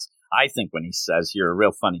dots. I think when he says, you're a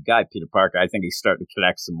real funny guy, Peter Parker, I think he's starting to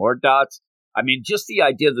connect some more dots. I mean, just the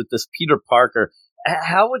idea that this Peter Parker,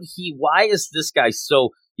 why is this guy so,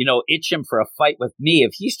 itching for a fight with me?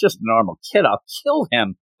 If he's just a normal kid, I'll kill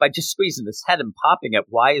him by just squeezing his head and popping it.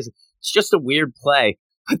 It's just a weird play.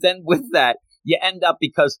 But then with that, you end up,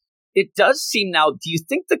 because it does seem now, do you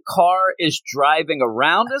think the car is driving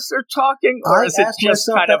around as they're talking? Or is it just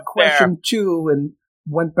kind of question too, and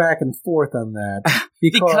went back and forth on that.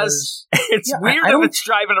 Because it's weird if it's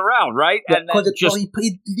driving around, right? Yeah, and then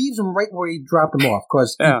he leaves him right where he dropped him off,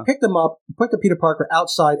 because he picked him up, put the Peter Parker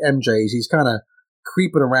outside MJ's. He's kind of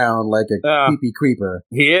creeping around like a creepy creeper.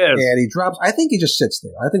 He is. And he drops. I think he just sits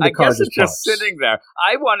there. I think the car just parks. Sitting there.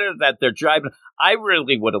 I wondered that they're driving. I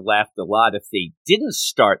really would have laughed a lot if they didn't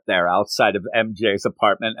start there outside of MJ's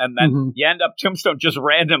apartment, and then you end up, Tombstone just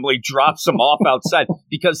randomly drops him off outside,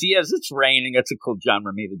 because it's raining. It's a cool John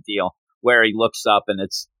Romita deal where he looks up and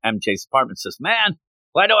it's MJ's apartment, says, man,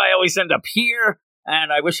 why do I always end up here?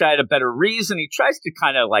 And I wish I had a better reason. He tries to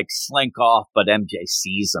kind of like slink off, but MJ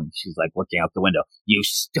sees him. She's like looking out the window, you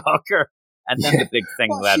stalker. And then the big thing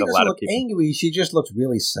that a lot of people. Angry. She just looks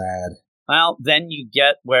really sad. Well, then you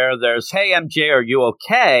get where there's, hey, MJ, are you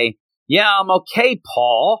okay? Yeah, I'm okay,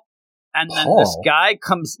 Paul. And then this guy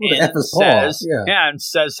comes in and says, and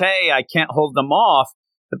says, hey, I can't hold them off.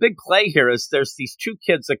 The big play here is there's these two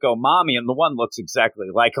kids that go mommy, and the one looks exactly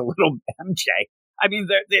like a little MJ. I mean,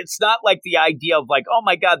 it's not like the idea of like, oh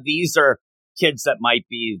my God, these are kids that might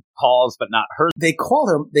be Paul's, but not hers. They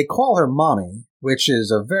call her mommy, which is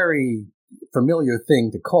a very familiar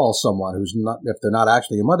thing to call someone who's not, if they're not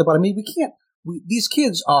actually your mother. But I mean, these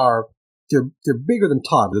kids they're bigger than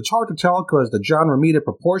toddlers. It's hard to tell because the John Romita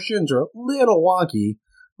proportions are a little wonky.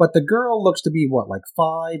 But the girl looks to be, like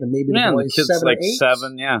 5, and maybe the boy the kid's 7 like or 8?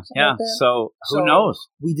 7, yeah. Like so who knows?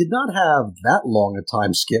 We did not have that long a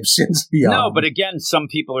time skip since Beyond. No, but again, some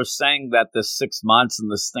people are saying that this 6 months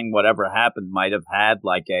and this thing, whatever happened, might have had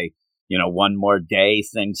like a, one more day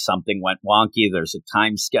thing. Something went wonky. There's a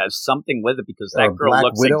time skip, something with it, because that girl Black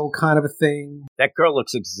looks Widow kind of a thing. That girl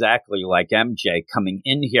looks exactly like MJ coming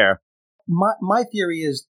in here. My theory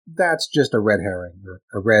is that's just a red herring, or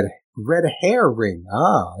a red hair ring.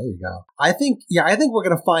 Ah, there you go. I think we're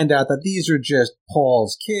going to find out that these are just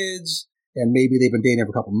Paul's kids, and maybe they've been dating for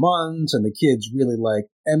a couple months, and the kids really like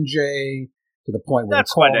MJ, to the point where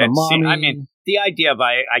That's they're what calling her it mommy. seems. I mean, the idea of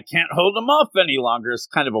I can't hold him off any longer is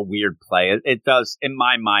kind of a weird play. It does, in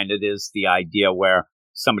my mind, it is the idea where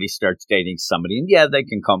somebody starts dating somebody, and yeah, they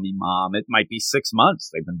can call me mom. It might be 6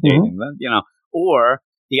 months they've been dating them, or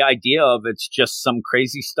the idea of it's just some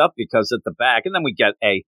crazy stuff because at the back, and then we get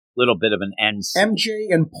a little bit of an end scene.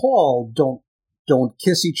 MJ and Paul don't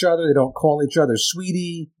kiss each other. They don't call each other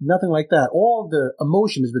sweetie. Nothing like that. All the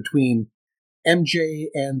emotion is between MJ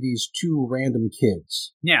and these two random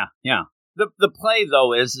kids. Yeah. The play,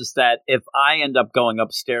 though, is that if I end up going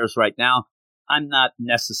upstairs right now, I'm not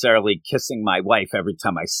necessarily kissing my wife every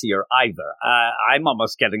time I see her either. I'm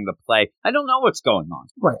almost getting the play. I don't know what's going on.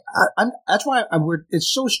 Right. That's why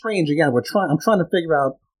it's so strange. Again, I'm trying to figure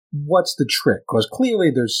out what's the trick, because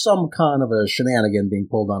clearly there's some kind of a shenanigan being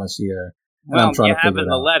pulled on us here. Well, you have in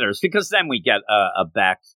the letters, because then we get a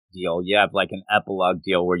back deal. You have like an epilogue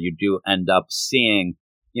deal where you do end up seeing,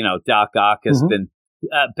 Doc Ock has been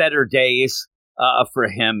better days for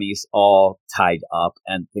him. He's all tied up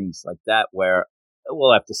and things like that, where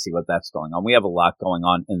we'll have to see what that's going on. We have a lot going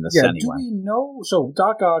on in this anyway. Do we know? So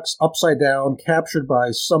Doc Ock's upside down, captured by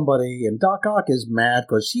somebody, and Doc Ock is mad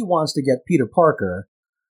because he wants to get Peter Parker,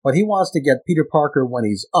 but he wants to get Peter Parker when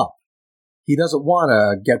he's up. He doesn't want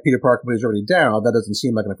to get Peter Parker when he's already down. That doesn't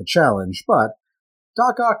seem like enough of a challenge. But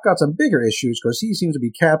Doc Ock got some bigger issues because he seems to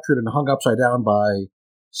be captured and hung upside down by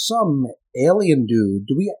some alien dude.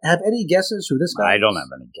 Do we have any guesses who this guy is? I don't have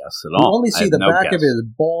any guess at all. We only see the back of his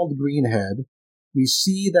bald green head. We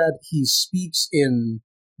see that he speaks in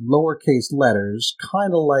lowercase letters,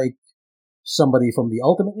 kind of like somebody from the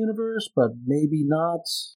Ultimate Universe, but maybe not.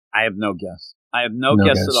 I have no guess. I have no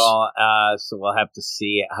guess at all, so we'll have to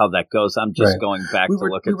see how that goes. I'm just going back to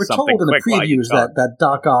look at something quick. We were told in the previews that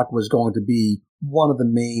Doc Ock was going to be one of the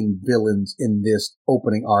main villains in this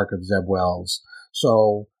opening arc of Zeb Wells.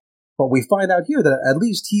 So, but we find out here that at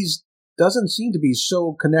least doesn't seem to be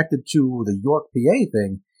so connected to the York, PA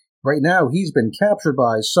thing. Right now, he's been captured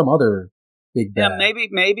by some other big bad. Yeah,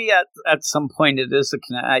 maybe at some point it is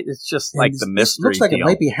it's just like the mystery. It looks like deal. It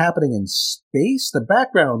might be happening in space. The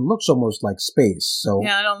background looks almost like space. So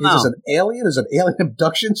yeah, I don't know. Is this an alien? Is it an alien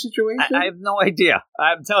abduction situation? I have no idea.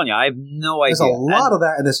 I'm telling you, I have no idea. There's a lot of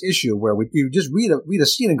that in this issue where you just read a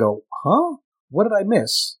scene and go, huh? What did I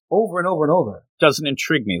miss? Over and over and over. Doesn't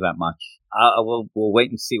intrigue me that much. We'll wait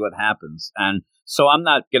and see what happens. And so I'm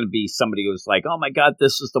not going to be somebody who's like, oh my God,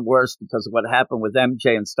 this is the worst because of what happened with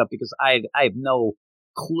MJ and stuff, because I have no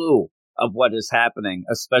clue of what is happening,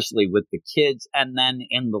 especially with the kids. And then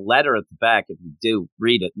in the letter at the back, if you do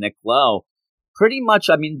read it, Nick Lowe, pretty much,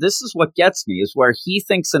 I mean, this is what gets me, is where he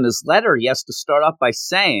thinks in his letter he has to start off by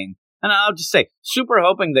saying, and I'll just say, super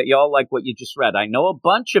hoping that y'all like what you just read. I know a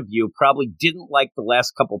bunch of you probably didn't like the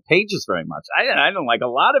last couple pages very much. I didn't like a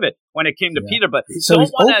lot of it when it came to Peter, but so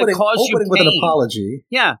don't want to cause you pain. With an apology.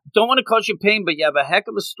 Yeah, don't want to cause you pain, but you have a heck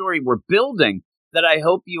of a story we're building that I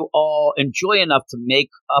hope you all enjoy enough to make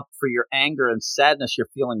up for your anger and sadness you're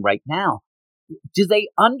feeling right now. Do they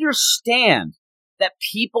understand that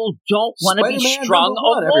people don't want to be strung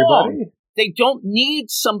along? Everybody. They don't need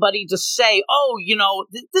somebody to say, oh,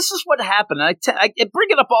 this is what happened. I bring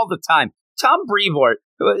it up all the time. Tom Brevoort,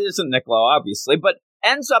 who isn't Nick Lowe, obviously, but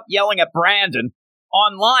ends up yelling at Brandon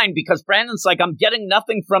online because Brandon's like, I'm getting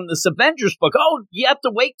nothing from this Avengers book. Oh, you have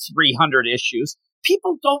to wait 300 issues.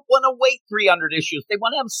 People don't want to wait 300 issues. They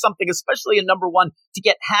want to have something, especially in number one, to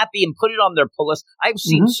get happy and put it on their pull list. I've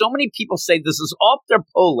seen so many people say this is off their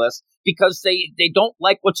pull list because they don't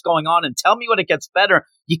like what's going on and tell me when it gets better.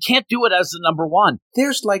 You can't do it as the number one.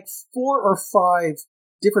 There's like 4 or 5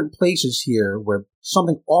 different places here where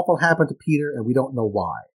something awful happened to Peter and we don't know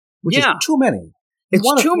why, which is too many.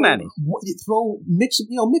 It's too many.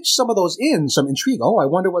 Mix some of those in, some intrigue. Oh, I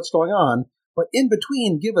wonder what's going on. But in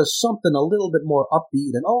between, give us something a little bit more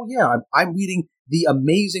upbeat. And, oh, yeah, I'm reading The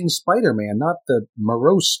Amazing Spider-Man, not the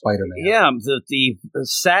morose Spider-Man. Yeah, the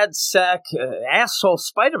sad sack asshole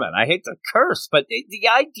Spider-Man. I hate the curse. But the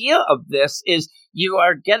idea of this is you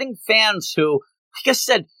are getting fans who, like I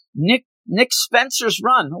said, Nick Spencer's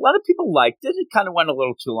run, a lot of people liked it. It kind of went a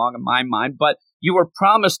little too long in my mind. But you were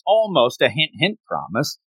promised almost a hint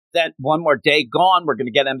promise that one more day gone, we're going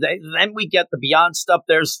to get him. Then we get the Beyond stuff.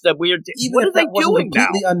 There's the weird. Even what if are they doing now?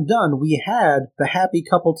 Completely undone. We had the happy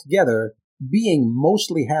couple together, being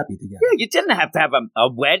mostly happy together. Yeah, you didn't have to have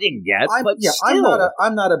a wedding yet. Still.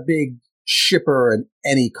 I'm not a big shipper in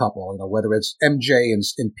any couple, whether it's MJ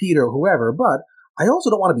and Peter or whoever. But I also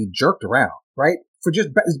don't want to be jerked around, right? For just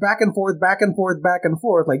back and forth,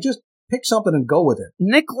 like just pick something and go with it.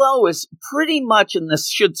 Nick Lowe is pretty much, and this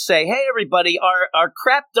should say, hey, everybody, our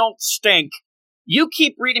crap don't stink. You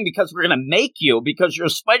keep reading because we're going to make you because you're a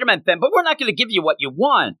Spider-Man fan, but we're not going to give you what you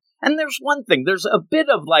want. And there's one thing. There's a bit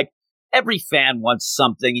of like every fan wants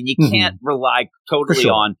something, and you can't rely totally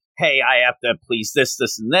on, hey, I have to please this,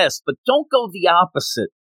 and this. But don't go the opposite.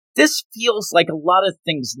 This feels like a lot of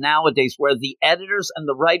things nowadays where the editors and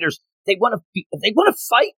the writers, they want to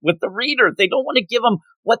fight with the reader. They don't want to give them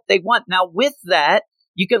what they want. Now, with that,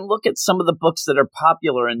 you can look at some of the books that are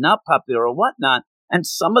popular and not popular or whatnot. And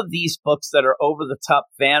some of these books that are over the top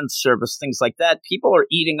fan service, things like that, people are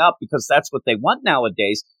eating up because that's what they want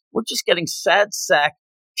nowadays. We're just getting sad sack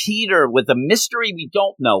Peter with a mystery we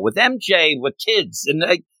don't know, with MJ with kids, and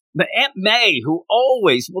Aunt May, who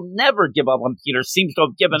always will never give up on Peter, seems to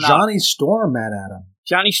have given up. Johnny Storm, mad at him.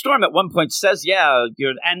 Johnny Storm at one point says,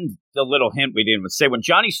 and the little hint we didn't even say, when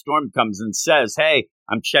Johnny Storm comes and says, hey,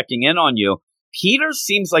 I'm checking in on you, Peter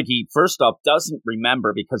seems like he, first off, doesn't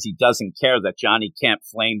remember because he doesn't care that Johnny can't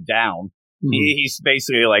flame down. He's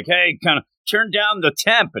basically like, hey, kind of turn down the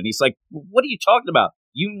temp. And he's like, what are you talking about?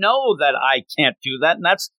 You know that I can't do that. And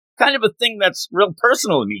that's kind of a thing that's real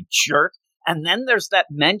personal to me, jerk. And then there's that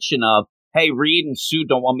mention of, hey, Reed and Sue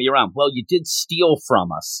don't want me around. Well, you did steal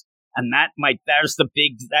from us. And that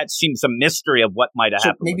seems a mystery of what might have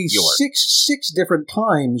happened. Maybe with yours. six different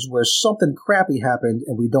times where something crappy happened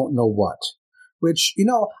and we don't know what. Which,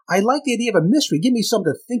 I like the idea of a mystery. Give me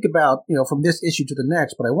something to think about, from this issue to the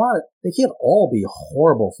next, but they can't all be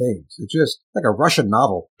horrible things. It's just like a Russian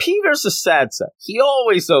novel. Peter's a sad sack. He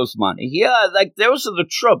always owes money. Yeah, like those are the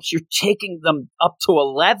tropes. You're taking them up to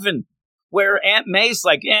 11, where Aunt May's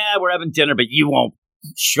like, yeah, we're having dinner, but you won't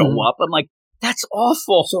show up. I'm like, that's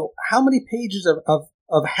awful. So how many pages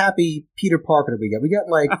of happy Peter Parker do we get? We got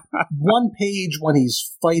like one page when he's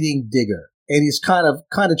fighting Digger. And he's kind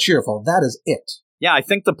of cheerful. That is it. Yeah, I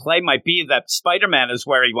think the play might be that Spider-Man is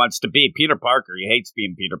where he wants to be. Peter Parker, he hates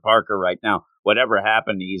being Peter Parker right now. Whatever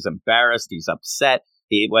happened, he's embarrassed, he's upset,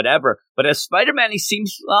 whatever. But as Spider-Man, he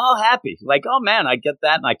seems all happy. Like, oh man, I get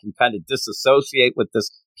that, and I can kind of disassociate with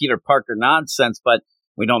this Peter Parker nonsense, but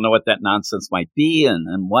we don't know what that nonsense might be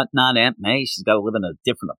and whatnot. Aunt May, she's got to live in a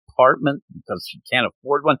different apartment because she can't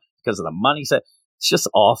afford one because of the money. So it's just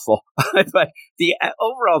awful. But the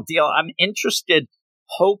overall deal, I'm interested,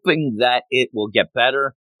 hoping that it will get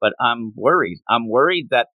better, but I'm worried. I'm worried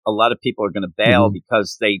that a lot of people are going to bail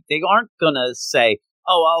because they aren't going to say,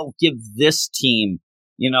 oh, I'll give this team,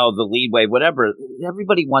 the leadway, whatever.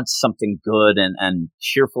 Everybody wants something good and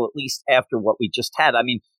cheerful, at least after what we just had. I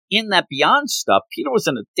mean, in that Beyond stuff, Peter was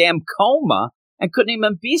in a damn coma and couldn't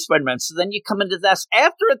even be Spider-Man. So then you come into this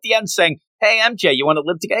after at the end saying, hey, MJ, you want to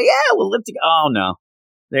live together? Yeah, we'll live together. Oh, no.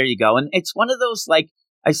 There you go. And it's one of those, like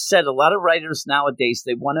I said, a lot of writers nowadays,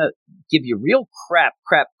 they want to give you real crap.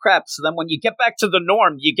 So then when you get back to the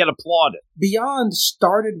norm, you get applauded. Beyond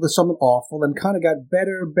started with something awful and kind of got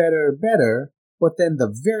better. But then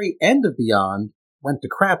the very end of Beyond went to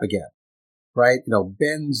crap again, right?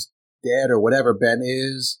 Ben's dead or whatever Ben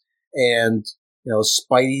is. And,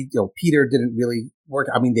 Spidey, Peter didn't really work.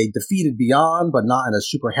 I mean, they defeated Beyond, but not in a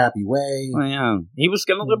super happy way. Oh, yeah. He was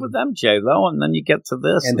going to live with MJ, though, and then you get to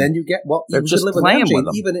this. And then you get, they're just live playing with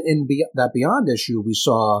MJ. Even in that Beyond issue, we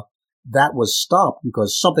saw that was stopped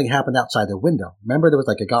because something happened outside their window. Remember, there was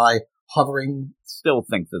like a guy hovering. Still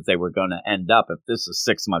think that they were going to end up. If this is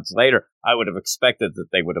 6 months later, I would have expected that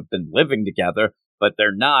they would have been living together, but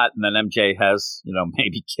they're not. And then MJ has,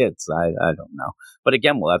 maybe kids. I don't know. But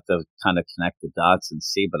again, we'll have to kind of connect the dots and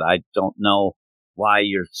see. But I don't know why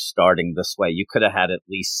you're starting this way. You could have had at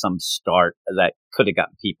least some start that could have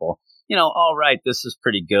gotten people, all right, this is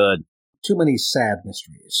pretty good. Too many sad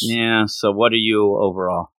mysteries. Yeah. So what are you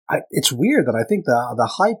overall? It's weird that I think the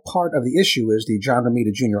high part of the issue is the John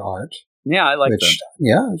Romita Jr. art. Yeah, I like that.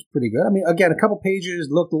 Yeah, it's pretty good. I mean, again, a couple pages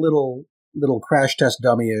looked a little crash test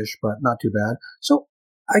dummy-ish, but not too bad. So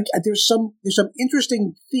there's some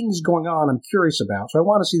interesting things going on I'm curious about. So I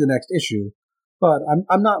want to see the next issue, but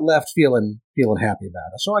I'm not left feeling happy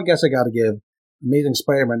about it. So I guess I got to give Amazing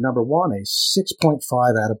Spider-Man #1 a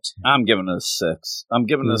 6.5 out of 10. I'm giving it a 6. I'm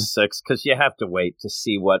giving it a 6 because you have to wait to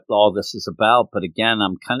see what all this is about. But again,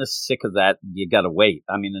 I'm kind of sick of that. You got to wait.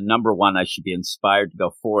 I mean, the #1, I should be inspired to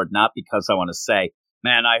go forward, not because I want to say,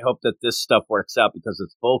 man, I hope that this stuff works out because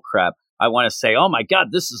it's bullcrap. I want to say, oh my God,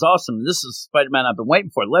 this is awesome. This is Spider-Man I've been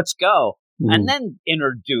waiting for. Let's go. And then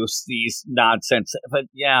introduce these nonsense. But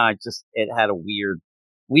yeah, it had a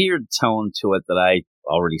weird tone to it that I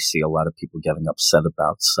already see a lot of people getting upset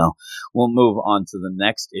about. So we'll move on to the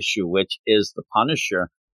next issue, which is the Punisher.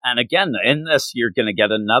 And again, in this, you're going to get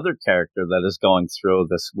another character that is going through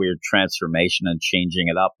this weird transformation and changing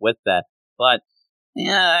it up with that. But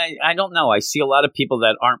Yeah, I don't know. I see a lot of people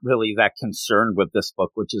that aren't really that concerned with this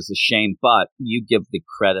book, which is a shame, but you give the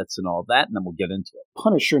credits and all that, and then we'll get into it.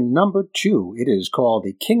 Punisher number 2. It is called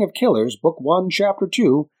The King of Killers, Book 1, Chapter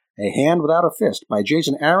 2, A Hand Without a Fist, by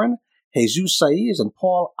Jason Aaron, Jesus Saiz, and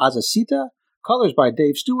Paul Azaceta. Colors by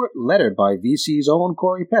Dave Stewart, lettered by VC's own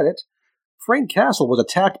Corey Pettit. Frank Castle was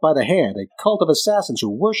attacked by the Hand, a cult of assassins who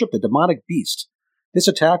worship the demonic beast. This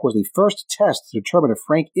attack was the first test to determine if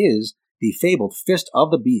Frank is the fabled Fist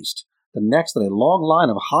of the Beast, the next in a long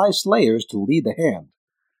line of high slayers to lead the Hand.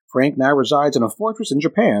 Frank now resides in a fortress in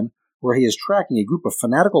Japan, where he is tracking a group of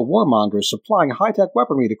fanatical warmongers supplying high-tech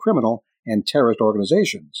weaponry to criminal and terrorist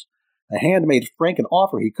organizations. The Hand made Frank an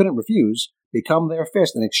offer he couldn't refuse, become their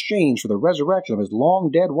fist in exchange for the resurrection of his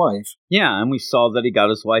long-dead wife. Yeah, and we saw that he got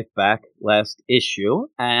his wife back last issue,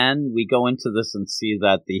 and we go into this and see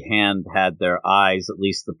that the Hand had their eyes, at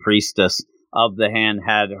least the priestess of the Hand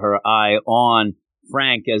had her eye on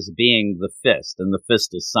Frank as being the Fist, and the Fist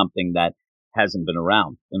is something that hasn't been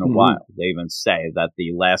around in a while. They even say that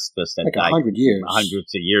the last Fist had Like died 100 years.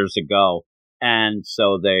 hundreds of years ago. And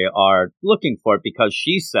so they are looking for it because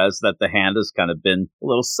she says that the Hand has kind of been a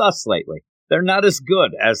little sus lately. They're not as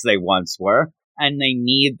good as they once were, and they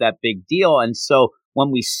need that big deal. And so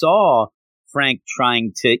when we saw Frank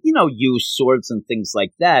trying to, use swords and things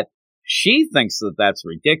like that, she thinks that that's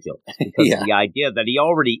ridiculous because the idea that he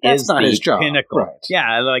already That's is not the his job, pinnacle. right.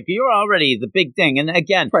 Yeah, like you're already the big thing. And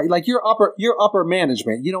again, Right, like your upper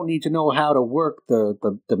management, you don't need to know how to work the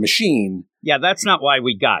machine. yeah, that's not why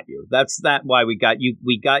we got you. That's not why we got you.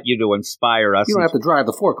 We got you to inspire us. You don't have to drive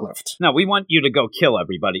the forklift. No, we want you to go kill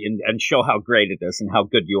everybody and show how great it is and how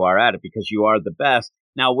good you are at it because you are the best.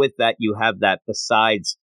 Now, with that, you have that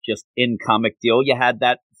besides just in comic deal, you had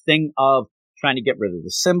that thing of trying to get rid of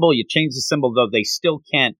the symbol. You change the symbol, though they still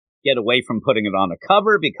can't get away from putting it on a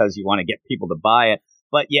cover because you want to get people to buy it.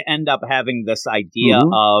 But you end up having this idea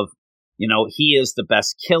of, he is the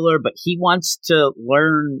best killer, but he wants to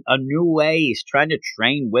learn a new way. He's trying to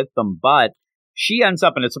train with them, but she ends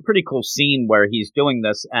up, and it's a pretty cool scene where he's doing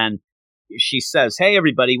this, and she says, hey,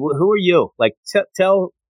 everybody, who are you? Like,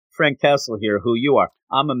 tell Frank Castle here who you are.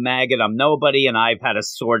 I'm a maggot. I'm nobody, and I've had a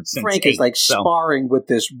sword since Frank 8, is like sparring with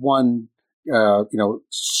this one,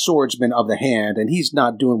 swordsman of the Hand, and he's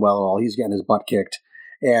not doing well at all. He's getting his butt kicked.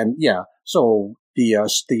 And yeah, so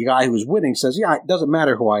the guy who's winning says, yeah, it doesn't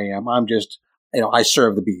matter who I am. I'm just, I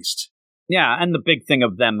serve the beast. Yeah, and the big thing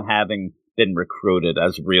of them having been recruited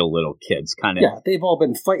as real little kids, kind of. Yeah, they've all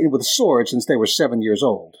been fighting with swords since they were 7 years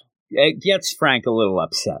old. It gets Frank a little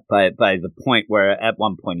upset by the point where at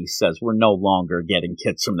one point he says, we're no longer getting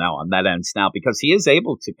kids from now on. That ends now because he is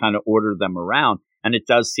able to kind of order them around. And it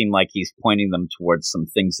does seem like he's pointing them towards some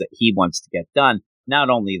things that he wants to get done. Not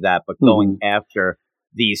only that, but going after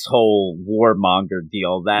these whole warmonger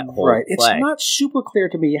deal, that whole Right. play. It's not super clear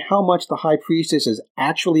to me how much the High Priestess is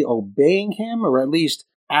actually obeying him, or at least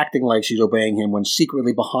acting like she's obeying him when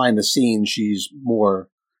secretly behind the scenes she's more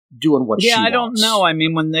doing what she wants. Yeah, I don't know. I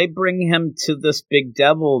mean, when they bring him to this big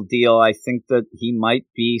devil deal, I think that he might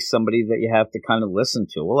be somebody that you have to kind of listen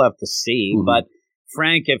to. We'll have to see. But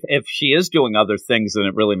Frank, if she is doing other things, then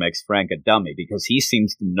it really makes Frank a dummy because he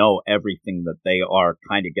seems to know everything that they are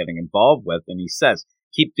kind of getting involved with. And he says,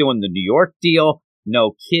 keep doing the New York deal,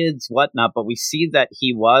 no kids, whatnot. But we see that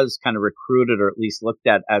he was kind of recruited or at least looked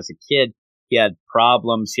at as a kid. He had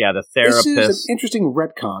problems. He had a therapist. This is an interesting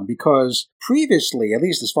retcon because previously, at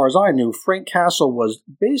least as far as I knew, Frank Castle was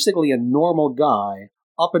basically a normal guy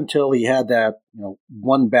up until he had that,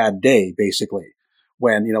 one bad day, basically,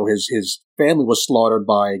 when, his family was slaughtered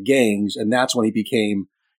by gangs, and that's when he became,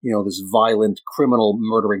 this violent, criminal,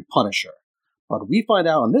 murdering Punisher. But we find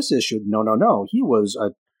out on this issue, no, he was a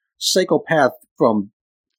psychopath from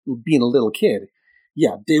being a little kid.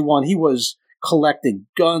 Yeah, day one, he was collecting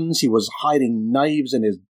guns. He was hiding knives in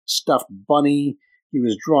his stuffed bunny. He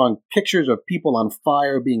was drawing pictures of people on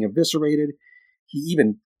fire being eviscerated. He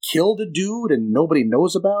even killed a dude and nobody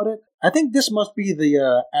knows about it. I think this must be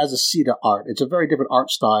the Azaceta art. It's a very different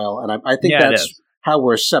art style, and I think that's how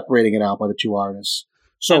we're separating it out by the two artists.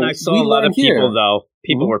 So and I saw a lot of people, though,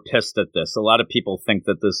 were pissed at this. A lot of people think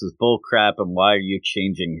that this is bullcrap, and why are you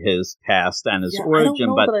changing his past and his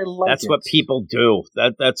origin? But that's what people do.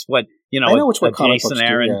 That's what, I know it's what Jason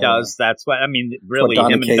Aaron does. That's what, really,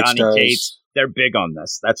 him and Donny Cates, they're big on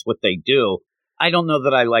this. That's what they do. I don't know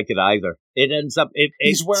that I like it either. It ends up,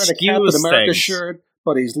 he's wearing a Captain America shirt,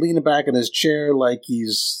 but he's leaning back in his chair like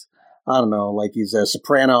he's, like he's a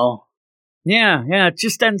soprano. Yeah, it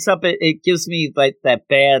just ends up, it gives me like that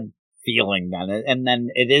bad feeling then, and then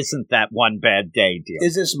it isn't that one bad day deal.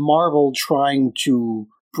 Is this Marvel trying to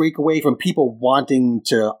break away from people wanting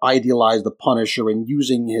to idealize the Punisher and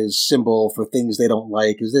using his symbol for things they don't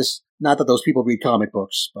like? Is this, not that those people read comic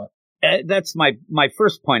books, but... That's my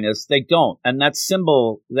first point is they don't. And that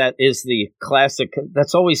symbol that is the classic,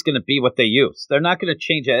 that's always going to be what they use. They're not going to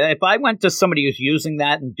change it. If I went to somebody who's using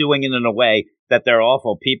that and doing it in a way that they're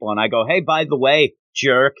awful people, and I go, hey, by the way,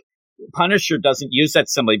 jerk, Punisher doesn't use that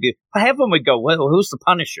symbol. Half of them would go, well, who's the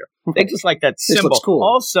Punisher? They just like that symbol. Looks cool.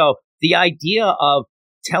 Also, the idea of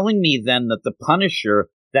telling me then that the Punisher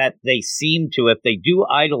that they seem to, if they do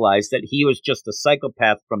idolize, that he was just a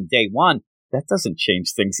psychopath from day one, that doesn't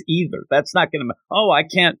change things either. That's not going to, I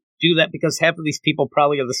can't do that because half of these people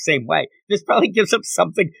probably are the same way. This probably gives them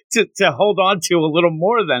something to hold on to a little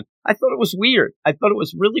more than. I thought it was weird. I thought it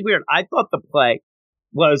was really weird. I thought the play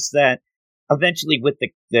was that eventually with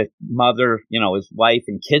the mother, his wife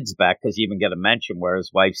and kids back, because you even get a mention where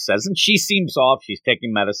his wife says, and she seems off, she's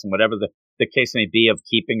taking medicine, whatever the case may be of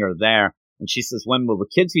keeping her there. And she says, when will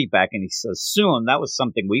the kids be back? And he says, soon. That was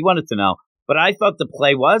something we wanted to know. But I thought the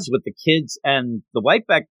play was with the kids and the wife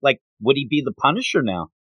back, like, would he be the Punisher now?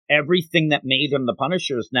 Everything that made him the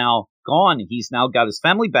Punisher is now gone. He's now got his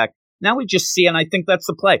family back. Now we just see, and I think that's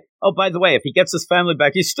the play. Oh, by the way, if he gets his family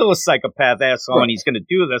back, he's still a psychopath asshole, right, and he's going to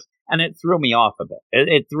do this. And it threw me off a bit.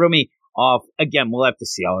 It threw me off. Again, we'll have to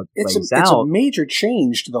see how it plays out. It's a major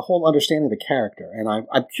change to the whole understanding of the character. And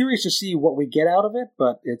I'm curious to see what we get out of it,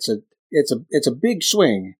 but it's a big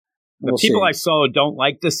swing. The people I saw who don't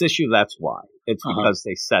like this issue, that's why. It's because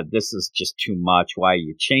they said, this is just too much. Why are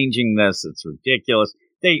you changing this? It's ridiculous.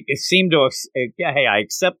 They seem to, hey, I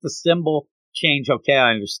accept the symbol change. Okay, I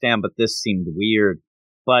understand, but this seemed weird.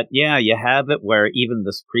 But yeah, you have it where even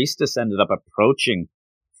this priestess ended up approaching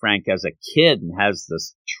Frank as a kid and has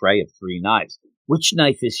this tray of 3 knives. Which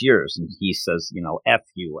knife is yours? And he says, F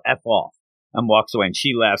you, F off, and walks away. And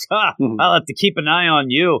she laughs, I'll have to keep an eye on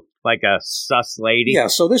you, like a sus lady. Yeah,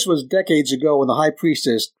 so this was decades ago when the High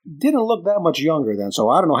Priestess didn't look that much younger then. So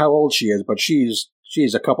I don't know how old she is, but she's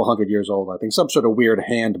a couple hundred years old, I think. Some sort of weird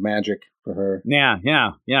hand magic for her. Yeah,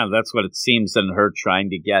 that's what it seems. And her trying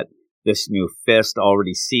to get this new fist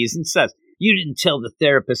already sees and says, you didn't tell the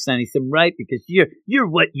therapist anything, right? Because you're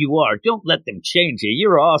what you are. Don't let them change you.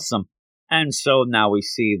 You're awesome. And so now we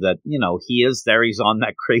see that, he is there. He's on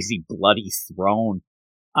that crazy bloody throne.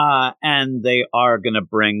 And they are going to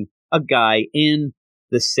bring a guy in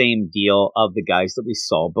the same deal of the guys that we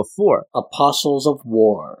saw before. Apostles of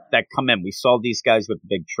War. That come in. We saw these guys with the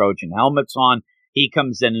big Trojan helmets on. He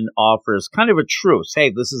comes in and offers kind of a truce. Hey,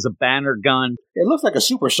 this is a banner gun. It looks like a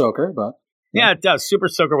super soaker, but... Yeah, it does. Super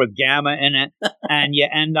soaker with gamma in it. And you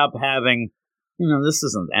end up having... this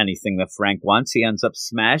isn't anything that Frank wants. He ends up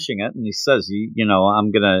smashing it, and he says,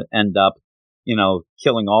 I'm going to end up,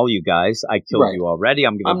 killing all you guys. I killed you already.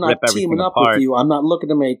 I'm going to rip everything apart. I'm not teaming up with you. I'm not looking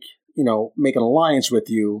to make an alliance with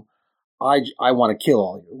you. I want to kill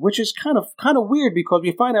all you, which is kind of weird because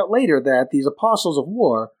we find out later that these Apostles of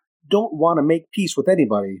War don't want to make peace with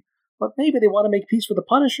anybody. But maybe they want to make peace with the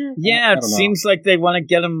Punisher? Yeah, it seems like they want to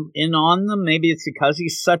get him in on them. Maybe it's because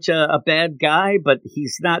he's such a bad guy, but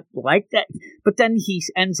he's not like that. But then he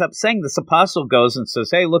ends up saying, this apostle goes and says,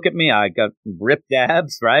 hey, look at me. I got ripped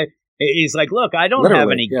abs, right? He's like, look, I don't have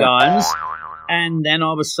any guns. And then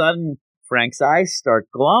all of a sudden, Frank's eyes start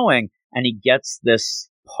glowing, and he gets this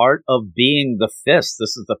part of being the fist.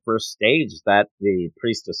 This is the first stage that the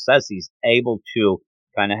priestess says he's able to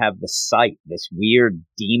kind of have the sight, this weird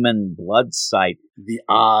demon blood sight. The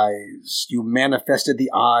eyes. You manifested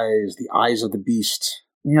the eyes of the beast.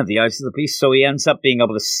 Yeah, the eyes of the beast. So he ends up being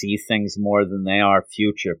able to see things more than they are,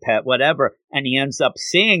 future, pet, whatever. And he ends up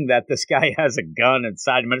seeing that this guy has a gun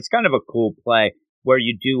inside him. And it's kind of a cool play where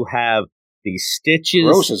you do have these stitches.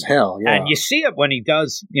 Gross as hell, yeah. And you see it when he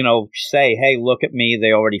does, say, hey, look at me,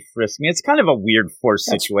 they already frisked me. It's kind of a weird forced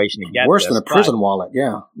situation to get worse than a prison wallet,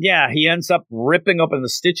 yeah. Yeah, he ends up ripping open the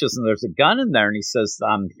stitches, and there's a gun in there, and he says,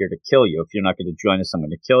 I'm here to kill you. If you're not going to join us, I'm going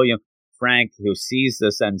to kill you. Frank, who sees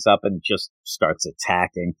this, ends up and just starts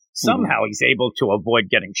attacking. Somehow he's able to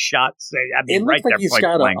avoid getting shot. It looks like he's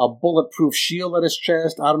got a bulletproof shield at his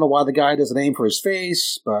chest. I don't know why the guy doesn't aim for his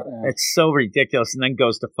face, but... It's so ridiculous, and then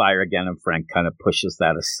goes to fire again, and Frank kind of pushes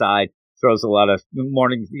that aside, throws a lot of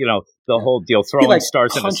morning, the whole deal, throwing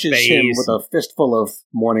stars in his face. Punches him with a fistful of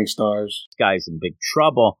morning stars. This guy's in big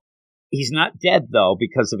trouble. He's not dead, though,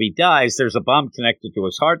 because if he dies, there's a bomb connected to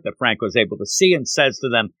his heart that Frank was able to see, and says to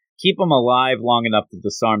them, keep him alive long enough to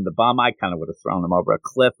disarm the bomb. I kind of would have thrown him over a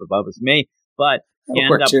cliff if I was me. But you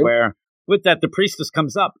end up where, with that, the priestess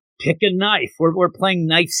comes up, pick a knife. We're playing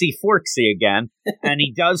knifey forksy again. And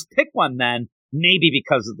he does pick one then. maybe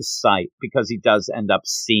because of the sight, because he does end up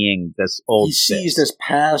seeing this old He sees fist. this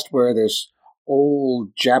past where this old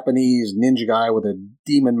Japanese ninja guy with a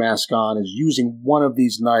demon mask on is using one of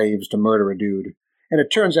these knives to murder a dude. And it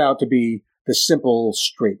turns out to be the simple,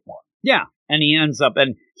 straight one. Yeah, and he ends up,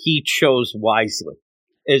 and he chose wisely,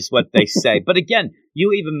 is what they say. But again,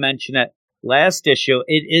 you even mentioned it last issue.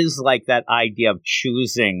 It is like that idea of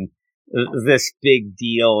choosing this big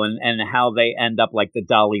deal and how they end up like the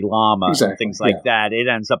Dalai Lama and things like that. It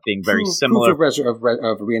ends up being very similar. Proof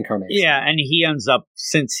of reincarnation. Yeah, and he ends up,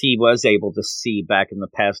 since he was able to see back in the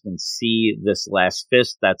past and see this last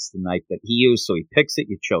fist, that's the knife that he used, so he picks it.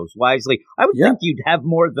 You chose wisely. I would think you'd have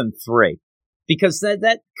more than 3. Because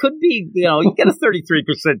that could be, you get a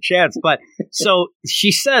 33% chance. But so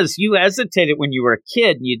she says you hesitated when you were a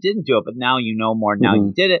kid and you didn't do it, but now you know more. Now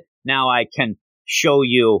you did it. Now I can show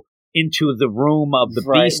you into the room of the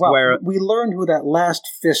beast where we learned who that last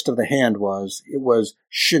fist of the hand was. It was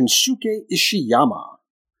Shinsuke Ishiyama.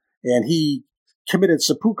 And he committed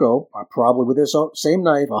seppuku, probably with this same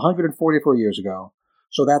knife, 144 years ago.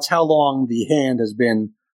 So that's how long the hand has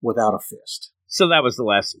been without a fist. So that was the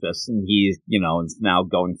last fist, and he, is now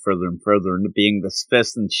going further and further into being this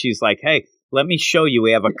fist, and she's like, hey, let me show you.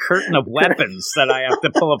 We have a curtain of weapons that I have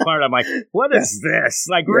to pull apart. I'm like, what is this?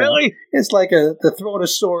 Like, really? It's like the throne of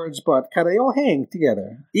swords, but kind of they all hang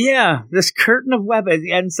together. Yeah, this curtain of weapons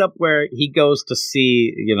ends up where he goes to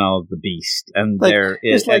see, the beast, and there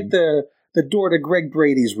is... It's like the door to Greg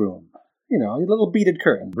Brady's room. A little beaded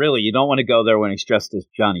curtain. Really, you don't want to go there when he's dressed as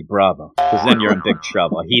Johnny Bravo, because then you're in big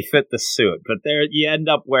trouble. He fit the suit. But there you end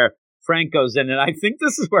up where Frank goes in, and I think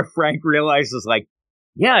this is where Frank realizes, like,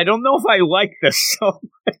 yeah, I don't know if I like this so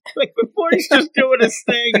much. Like, before he's just doing his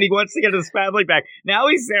thing, and he wants to get his family back. Now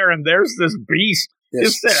he's there, and there's this beast.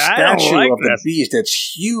 This statue of the beast.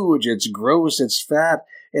 It's huge, it's gross, it's fat.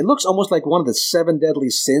 It looks almost like one of the 7 deadly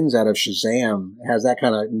sins out of Shazam. It has that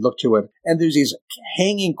kind of look to it. And there's these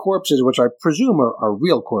hanging corpses, which I presume are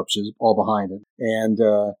real corpses, all behind it. And,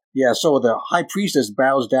 so the high priestess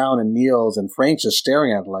bows down and kneels, and Frank's just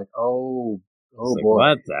staring at it like, oh boy.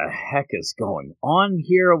 What the heck is going on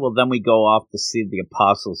here? Well, then we go off to see the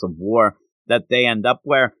Apostles of War, that they end up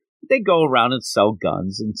where they go around and sell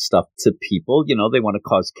guns and stuff to people. They want to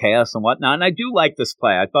cause chaos and whatnot. And I do like this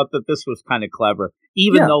play. I thought that this was kind of clever.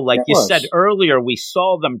 Even though, like you said earlier, we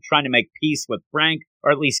saw them trying to make peace with Frank,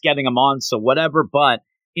 or at least getting him on, so whatever. But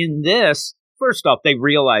in this, first off, they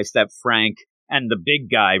realize that Frank, and the big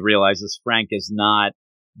guy realizes Frank is not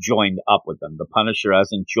joined up with them. The Punisher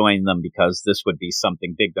hasn't joined them because this would be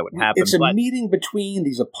something big that would happen. It's a meeting between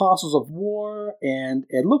these Apostles of War, and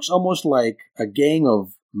it looks almost like a gang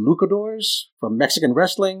of luchadors from Mexican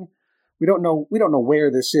wrestling. We don't know where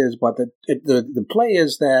this is, but the play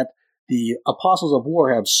is that the Apostles of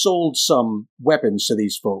War have sold some weapons to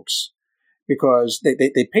these folks because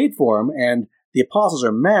they paid for them, and the Apostles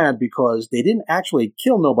are mad because they didn't actually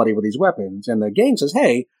kill nobody with these weapons. And the gang says,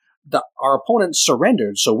 hey, our opponent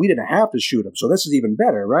surrendered, so we didn't have to shoot him. So this is even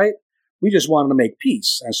better, right? We just wanted to make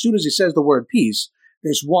peace. As soon as he says the word peace,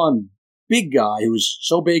 there's one big guy who's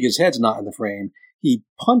so big his head's not in the frame. He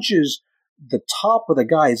punches the top of the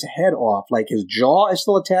guy's head off, like his jaw is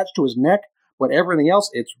still attached to his neck, but everything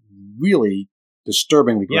else, it's really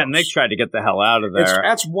disturbingly gross. Yeah, and they tried to get the hell out of there.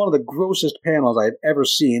 That's one of the grossest panels I've ever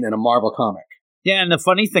seen in a Marvel comic. Yeah, and the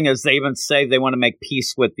funny thing is they even say they want to make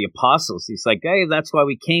peace with the Apostles. He's like, hey, that's why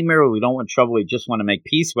we came here. We don't want trouble. We just want to make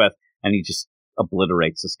peace with. And he just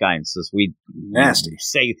obliterates this guy and says, nasty.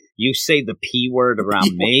 You say the P word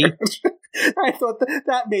around me? I thought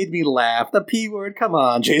that made me laugh. The P word? Come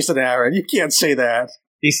on, Jason Aaron. You can't say that.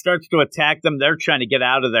 He starts to attack them. They're trying to get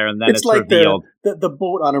out of there, and then it's like revealed. The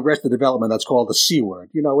boat on Arrested Development that's called the C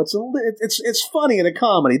word. It's funny in a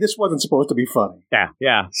comedy. This wasn't supposed to be funny.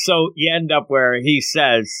 Yeah. So you end up where he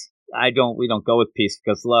says, we don't go with peace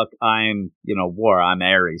because, look, I'm, war. I'm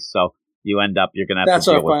Ares. So you end up, you're going to have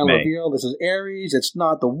to deal with me. That's our final reveal. This is Ares. It's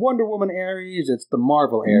not the Wonder Woman Ares. It's the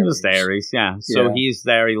Marvel Ares. It's Ares, yeah. So he's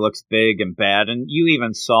there. He looks big and bad. And you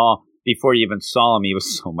even saw, before you even saw him, he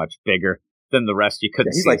was so much bigger than the rest. You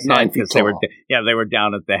couldn't see like 9 feet tall. They were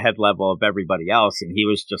down at the head level of everybody else, and he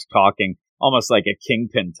was just talking almost like a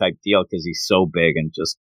Kingpin type deal because he's so big and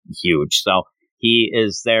just huge. So he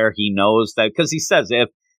is there. He knows that because he says if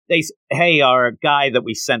they, hey, our guy that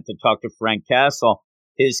we sent to talk to Frank Castle,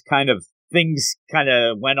 his kind of things kind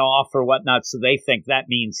of went off or whatnot, so they think that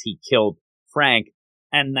means he killed Frank.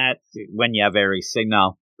 And that when you have Ares say,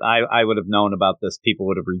 no, I would have known about this. People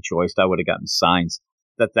would have rejoiced. I would have gotten signs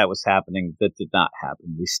that was happening. That did not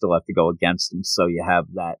happen. We still have to go against him. So you have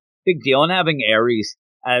that big deal. And having Ares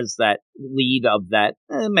as that lead of that.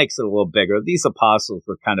 It makes it a little bigger. These apostles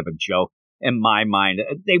were kind of a joke in my mind.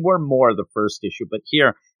 They were more the first issue, but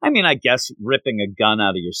here, I mean, I guess ripping a gun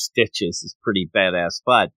out of your stitches is pretty badass,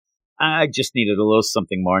 but I just needed a little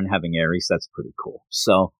something more, and having Ares, that's pretty cool.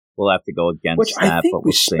 So we'll have to go against Which that. I think but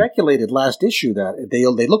we speculated last issue that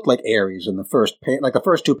they looked like Ares in the first like the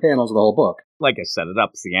first two panels of the whole book. Like I said, it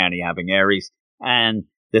ups the ante having Ares, and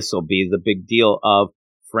this will be the big deal of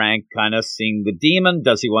Frank kind of seeing the demon.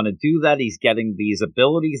 Does he want to do that? He's getting these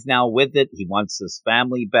abilities now with it. He wants his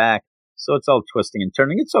family back. So it's all twisting and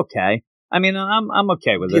turning. It's okay. I mean, I'm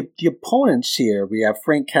okay with it. The opponents here, we have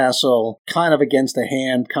Frank Castle kind of against the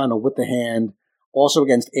hand, kind of with the hand, also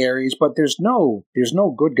against Ares, but there's no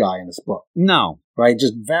good guy in this book. No. Right?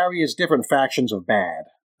 Just various different factions of bad.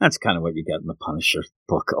 That's kind of what you get in the Punisher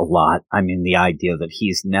book a lot. I mean, the idea that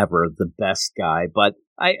he's never the best guy, but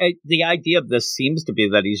the idea of this seems to be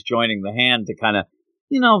that he's joining the hand to kind of,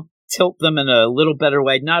 tilt them in a little better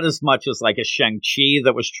way. Not as much as like a Shang-Chi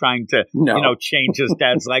that was trying to, change his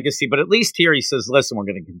dad's legacy. But at least here he says, listen, we're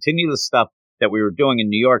going to continue the stuff that we were doing in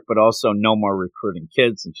New York, but also no more recruiting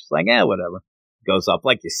kids. And she's like, whatever. Goes up.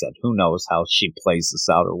 Like you said, who knows how she plays this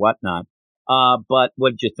out or whatnot. But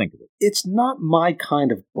what did you think of it? It's not my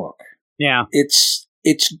kind of book. Yeah. It's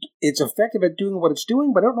effective at doing what it's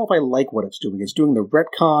doing, but I don't know if I like what it's doing. It's doing the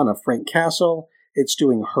retcon of Frank Castle. It's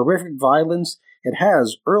doing horrific violence. It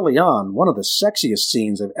has, early on, one of the sexiest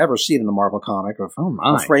scenes I've ever seen in a Marvel comic of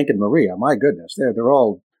Frank and Maria. My goodness. They're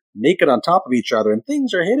all naked on top of each other, and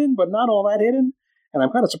things are hidden, but not all that hidden. And I'm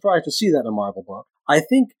kind of surprised to see that in a Marvel book. I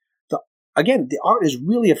think, the art is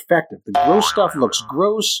really effective. The gross stuff looks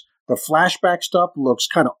gross. The flashback stuff looks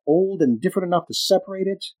kind of old and different enough to separate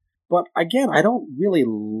it. But again, I don't really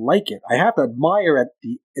like it. I have to admire at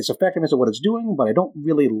its effectiveness of what it's doing, but I don't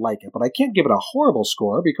really like it. But I can't give it a horrible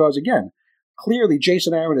score because, again, clearly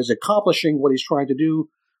Jason Aaron is accomplishing what he's trying to do.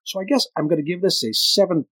 So I guess I'm going to give this a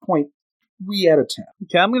 7.3 out of 10.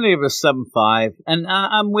 Okay, I'm going to give it a 7.5. And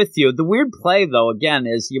I'm with you. The weird play, though, again,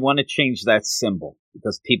 is you want to change that symbol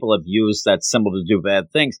because people have used that symbol to do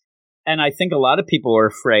bad things. And I think a lot of people are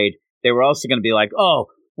afraid they were also going to be like, oh,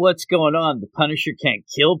 what's going on? The Punisher can't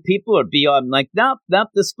kill people or be on. Like, nope,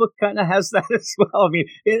 this book kind of has that as well. I mean,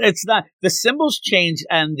 it's not. The symbols change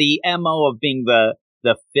and the MO of being the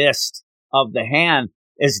fist of the hand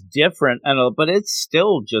is different, but it's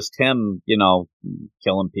still just him,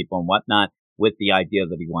 killing people and whatnot with the idea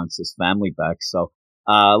that he wants his family back. So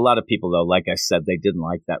a lot of people, though, like I said, they didn't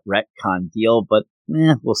like that retcon deal, but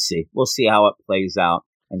we'll see. We'll see how it plays out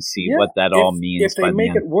and see what that all means. If they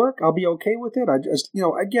make it work, I'll be okay with it. I just,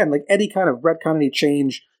 again, like any kind of retcon, any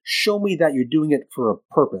change, show me that you're doing it for a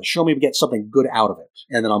purpose. Show me we get something good out of it,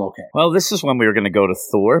 and then I'm okay. Well, this is when we were going to go to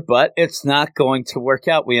Thor, but it's not going to work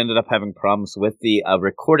out. We ended up having problems with the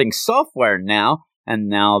recording software now, and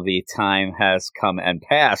now the time has come and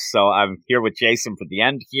passed. So I'm here with Jason for the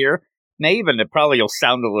end here. It probably will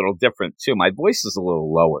sound a little different, too. My voice is a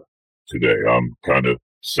little lower. Today I'm kind of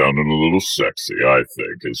sounding a little sexy, I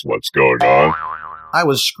think, is what's going on. I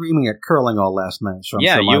was screaming at curling all last night. So I'm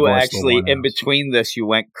sure my you voice actually, in between this, you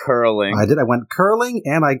went curling. I did. I went curling,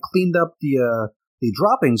 and I cleaned up the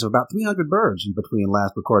droppings of about 300 birds in between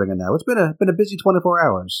last recording and now. It's been a busy 24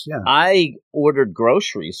 hours. Yeah. I ordered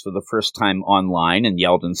groceries for the first time online and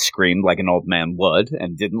yelled and screamed like an old man would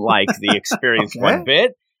and didn't like the experience one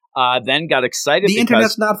bit. Then got excited. The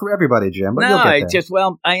internet's not for everybody, Jim. But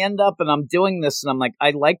I end up and I'm doing this and I'm like,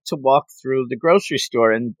 I like to walk through the grocery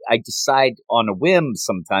store and I decide on a whim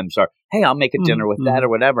sometimes, or hey, I'll make a dinner with that or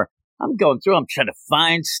whatever. I'm going through, I'm trying to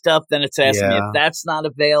find stuff. Then it's asking me if that's not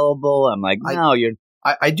available. I'm like, no,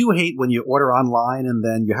 I do hate when you order online and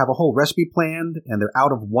then you have a whole recipe planned and they're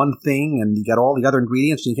out of one thing and you got all the other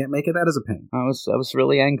ingredients and you can't make it. That is a pain. I was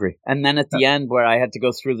really angry. And then at the end where I had to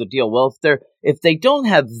go through the deal, well, if they don't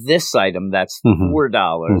have this item that's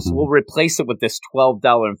 $4, we'll replace it with this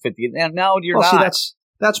 $12.50. And now you're not. See,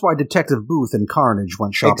 that's why Detective Booth and Carnage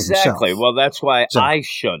went shopping Exactly. himself. Well, that's why I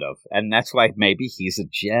should have. And that's why maybe he's a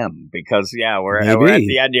gem. Because, we're at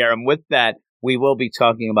the end here. And with that, we will be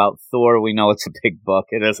talking about Thor. We know it's a big book.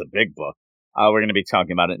 It is a big book. We're going to be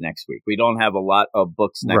talking about it next week. We don't have a lot of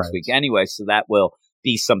books next week anyway, so that will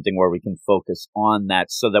be something where we can focus on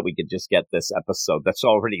that so that we can just get this episode that's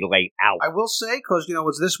already laid out. I will say, because,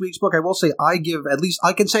 it's this week's book, I will say I give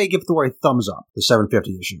Thor a thumbs up, the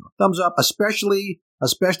 750 issue. Thumbs up, especially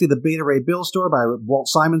the Beta Ray Bill story by Walt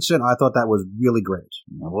Simonson. I thought that was really great.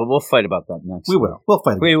 Well, we'll fight about that next week. We'll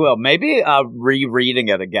fight about We will. Maybe rereading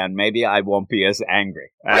it again, maybe I won't be as angry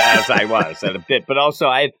as I was at a bit. But also,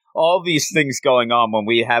 I had all these things going on when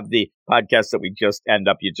we have the podcast that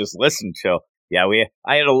you just listened to. Yeah,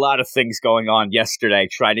 I had a lot of things going on yesterday,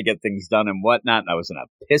 trying to get things done and whatnot, and I was in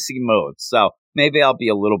a pissy mood. So maybe I'll be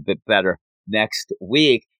a little bit better next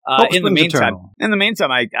week. In the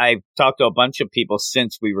meantime, I've talked to a bunch of people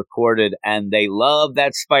since we recorded, and they love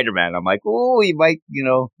that Spider-Man. I'm like, oh, you might,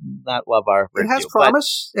 not love our review. It has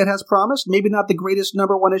promise. It has promise. Maybe not the greatest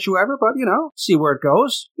number one issue ever, but, see where it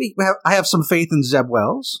goes. I have some faith in Zeb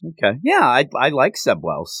Wells. Okay. Yeah, I like Zeb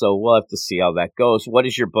Wells, so we'll have to see how that goes. What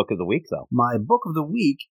is your book of the week, though? My book of the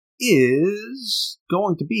week is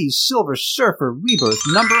going to be Silver Surfer Rebirth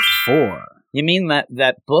number 4. You mean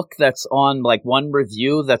that book that's on like one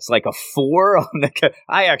review that's like a 4 on the?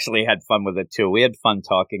 I actually had fun with it too. We had fun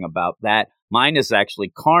talking about that. Mine is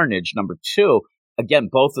actually Carnage number 2. Again,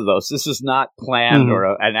 both of those. This is not planned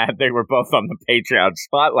and they were both on the Patreon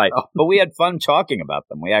spotlight, but we had fun talking about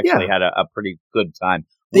them. We actually had a pretty good time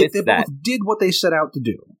with that. They both did what they set out to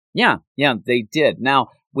do. Yeah, they did. Now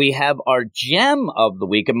we have our gem of the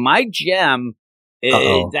week, and my gem.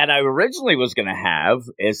 That I originally was going to have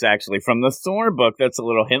is actually from the Thor book. That's a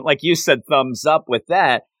little hint. Like you said, thumbs up with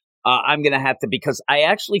that. I'm going to have to, because I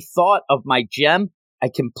actually thought of my gem.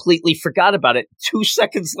 I completely forgot about it 2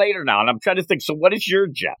 seconds later now. And I'm trying to think, so what is your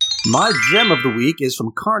gem? My gem of the week is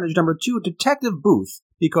from Carnage number 2, Detective Booth,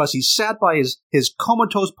 because he sat by his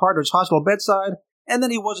comatose partner's hospital bedside, and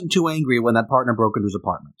then he wasn't too angry when that partner broke into his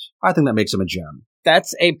apartment. I think that makes him a gem.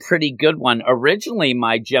 That's a pretty good one. Originally,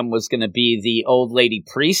 my gem was going to be the old lady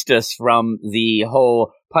priestess from the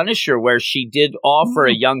whole Punisher, where she did offer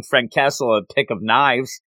a young Frank Castle a pick of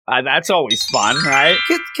knives. That's always fun, right?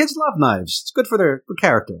 Kids love knives. It's good for their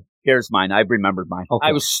character. Here's mine. I remembered mine. Okay.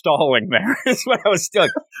 I was stalling there. Is what I was doing.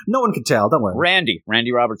 No one can tell. Don't worry.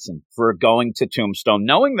 Randy Robertson, for going to Tombstone,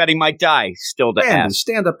 knowing that he might die, still to ask.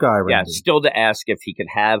 Stand-up guy, Randy. Yeah, still to ask if he could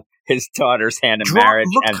have his daughter's hand in marriage.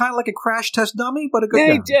 Looked kind of like a crash test dummy, but a good guy.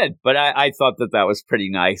 Yeah, he did. But I thought that was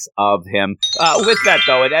pretty nice of him. With that,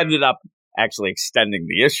 though, it ended up actually extending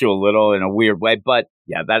the issue a little in a weird way. But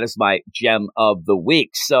yeah, that is my gem of the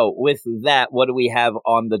week. So with that, what do we have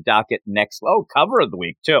on the docket next? Oh, cover of the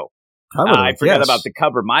week, too. I forgot about the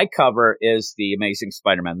cover. My cover is the Amazing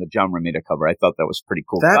Spider-Man, the John Romita cover. I thought that was a pretty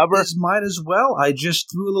cool cover. That is mine as well. I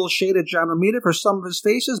just threw a little shade at John Romita for some of his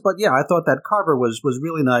faces, but yeah, I thought that cover was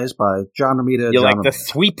really nice by John Romita. You like the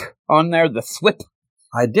sweep on there, the thwip?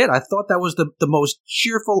 I did. I thought that was the most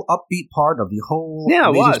cheerful, upbeat part of the whole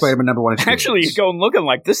Amazing Spider-Man number 1 experience. Actually, you go and looking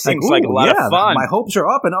like this seems like a lot of fun. My hopes are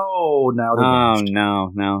up, and now they're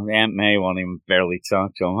no. Aunt May won't even barely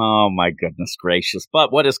talk to him. Oh, my goodness gracious.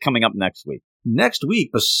 But what is coming up next week? Next week,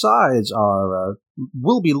 besides our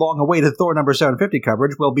will be long-awaited Thor number 750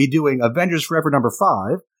 coverage, we'll be doing Avengers Forever number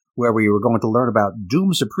 5, where we were going to learn about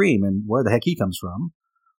Doom Supreme and where the heck he comes from.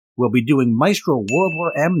 We'll be doing Maestro World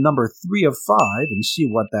War M number 3 of 5 and see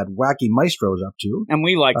what that wacky Maestro is up to. And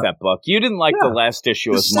we like that book. You didn't like the last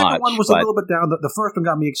issue as much. The second one was a little bit down. The first one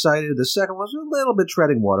got me excited. The second one was a little bit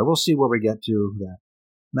treading water. We'll see where we get to that.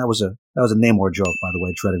 That was a Namor joke, by the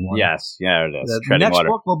way, treading water. Yes, yeah, it is. The next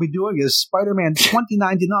book we'll be doing is Spider-Man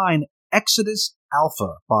 2099 Exodus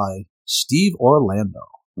Alpha by Steve Orlando.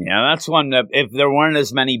 Yeah, that's one that if there weren't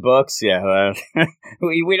as many books, we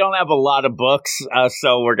don't have a lot of books,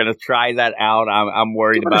 so we're going to try that out. I'm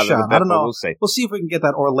worried about it a bit, I don't know. We'll see. We'll see if we can get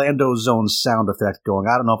that Orlando Zone sound effect going.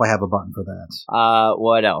 I don't know if I have a button for that.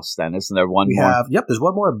 What else then? Isn't there one more? There's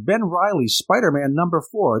one more. Ben Reilly, Spider-Man number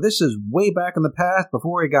 4. This is way back in the past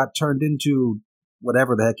before he got turned into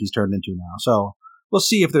whatever the heck he's turned into now. So we'll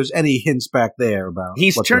see if there's any hints back there about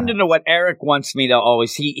he's turned into what Eric wants me to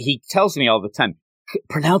always. He tells me all the time.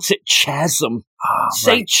 Pronounce it chasm.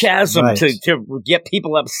 Say chasm to get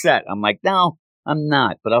people upset. I'm like, no, I'm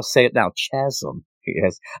not, but I'll say it now. Chasm.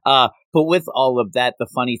 Yes. But with all of that, the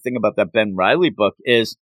funny thing about that Ben Reilly book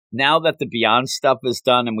is now that the Beyond stuff is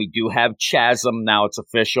done and we do have chasm, now it's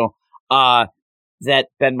official. That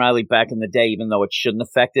Ben Reilly back in the day, even though it shouldn't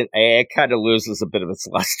affect it, it kind of loses a bit of its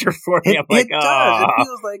luster for me. I'm like, it does. It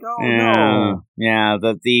feels like, no. Yeah,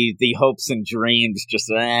 the hopes and dreams just,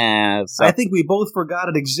 So. I think we both forgot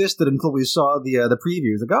it existed until we saw the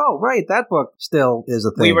previews. Like, oh, right, that book still is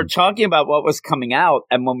a thing. We were talking about what was coming out,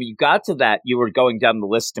 and when we got to that, you were going down the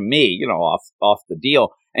list to me, off the deal,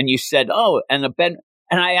 and you said, oh, and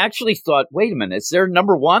and I actually thought, wait a minute, is there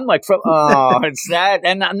number 1? Like, it's that.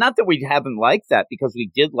 And not that we haven't liked that, because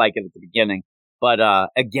we did like it at the beginning. But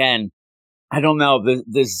again, I don't know.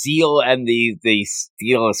 The zeal and the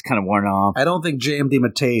steel is kind of worn off. I don't think JMD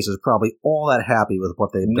Mateus is probably all that happy with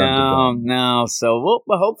what they've done. No. So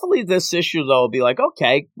hopefully this issue, though, will be like,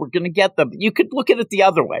 okay, we're going to get them. You could look at it the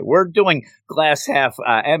other way. We're doing glass half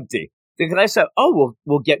empty. Because I said,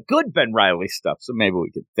 we'll get good Ben Reilly stuff, so maybe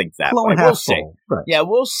we could think that Clone way. half We'll see. full. Right. Yeah,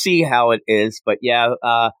 we'll see how it is. But yeah,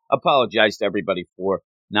 apologize to everybody for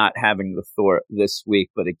not having the Thor this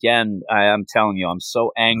week. But again, I'm telling you, I'm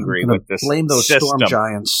so angry with this blame those system. storm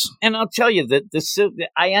giants. And I'll tell you that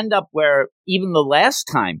I end up where even the last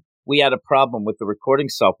time we had a problem with the recording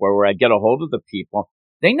software where I get a hold of the people,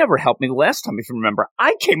 they never helped me the last time. If you remember,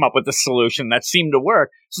 I came up with a solution that seemed to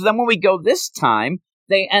work. So then when we go this time,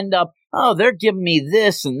 they end up, they're giving me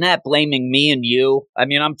this and that, blaming me and you. I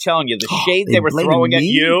mean, I'm telling you, the shade they were throwing at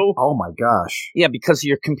you. Oh, my gosh. Yeah, because of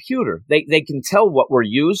your computer. They can tell what we're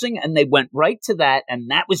using, and they went right to that,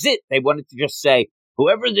 and that was it. They wanted to just say,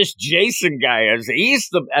 whoever this Jason guy is, he's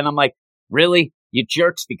the... And I'm like, really? You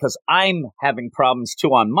jerks? Because I'm having problems, too,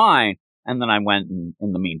 on mine. And then I went, and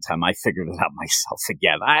in the meantime, I figured it out myself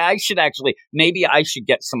again. I should actually... Maybe I should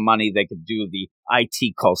get some money. They could do the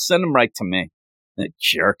IT call. Send them right to me. The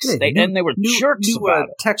jerks. Hey, they were jerks about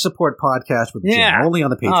it. Tech support podcast with Jim, only on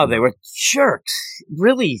the Patreon. Oh, they were jerks.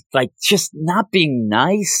 Really, just not being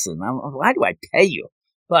nice. And why do I pay you?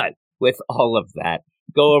 But with all of that,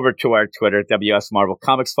 go over to our Twitter, WS Marvel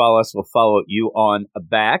Comics. Follow us. We'll follow you on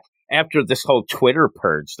back. After this whole Twitter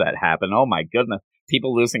purge that happened, oh my goodness,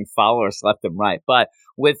 people losing followers left and right. But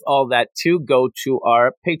with all that too, go to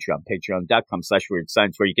our Patreon,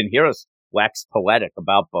 patreon.com/WeirdScience, where you can hear us wax poetic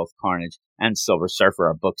about both Carnage and Silver Surfer,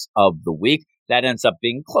 our books of the week. That ends up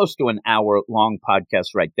being close to an hour-long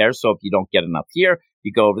podcast right there. So if you don't get enough here,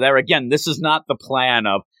 you go over there. Again, this is not the plan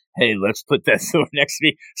of, hey, let's put that through next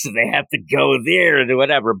week so they have to go there or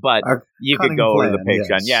whatever. But you could go over to the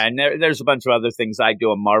Patreon. Yes. Yeah, and there's a bunch of other things. I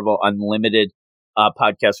do a Marvel Unlimited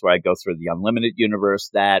podcast where I go through the Unlimited universe.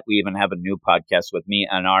 That we even have a new podcast with me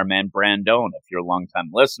and our man Brandon. If you're a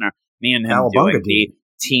longtime listener, me and him doing the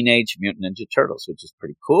Teenage Mutant Ninja Turtles, which is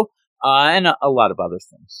pretty cool. And a lot of other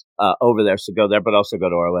things over there. So go there, but also go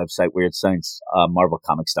to our website, WeirdScience,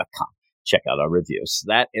 MarvelComics.com. Check out our reviews.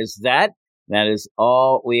 That is that. That is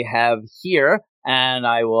all we have here. And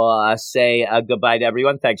I will say goodbye to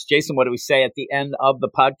everyone. Thanks, Jason. What do we say at the end of the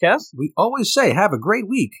podcast? We always say, have a great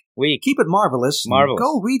week. Keep it marvelous. Marvelous.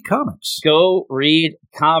 Go read comics. Go read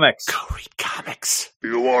comics. Go read comics.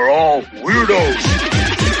 You are all weirdos.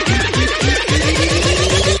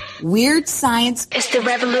 Weird science is the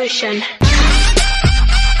revolution.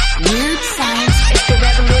 Weird science is the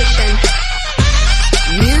revolution.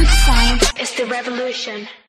 Weird science is the revolution.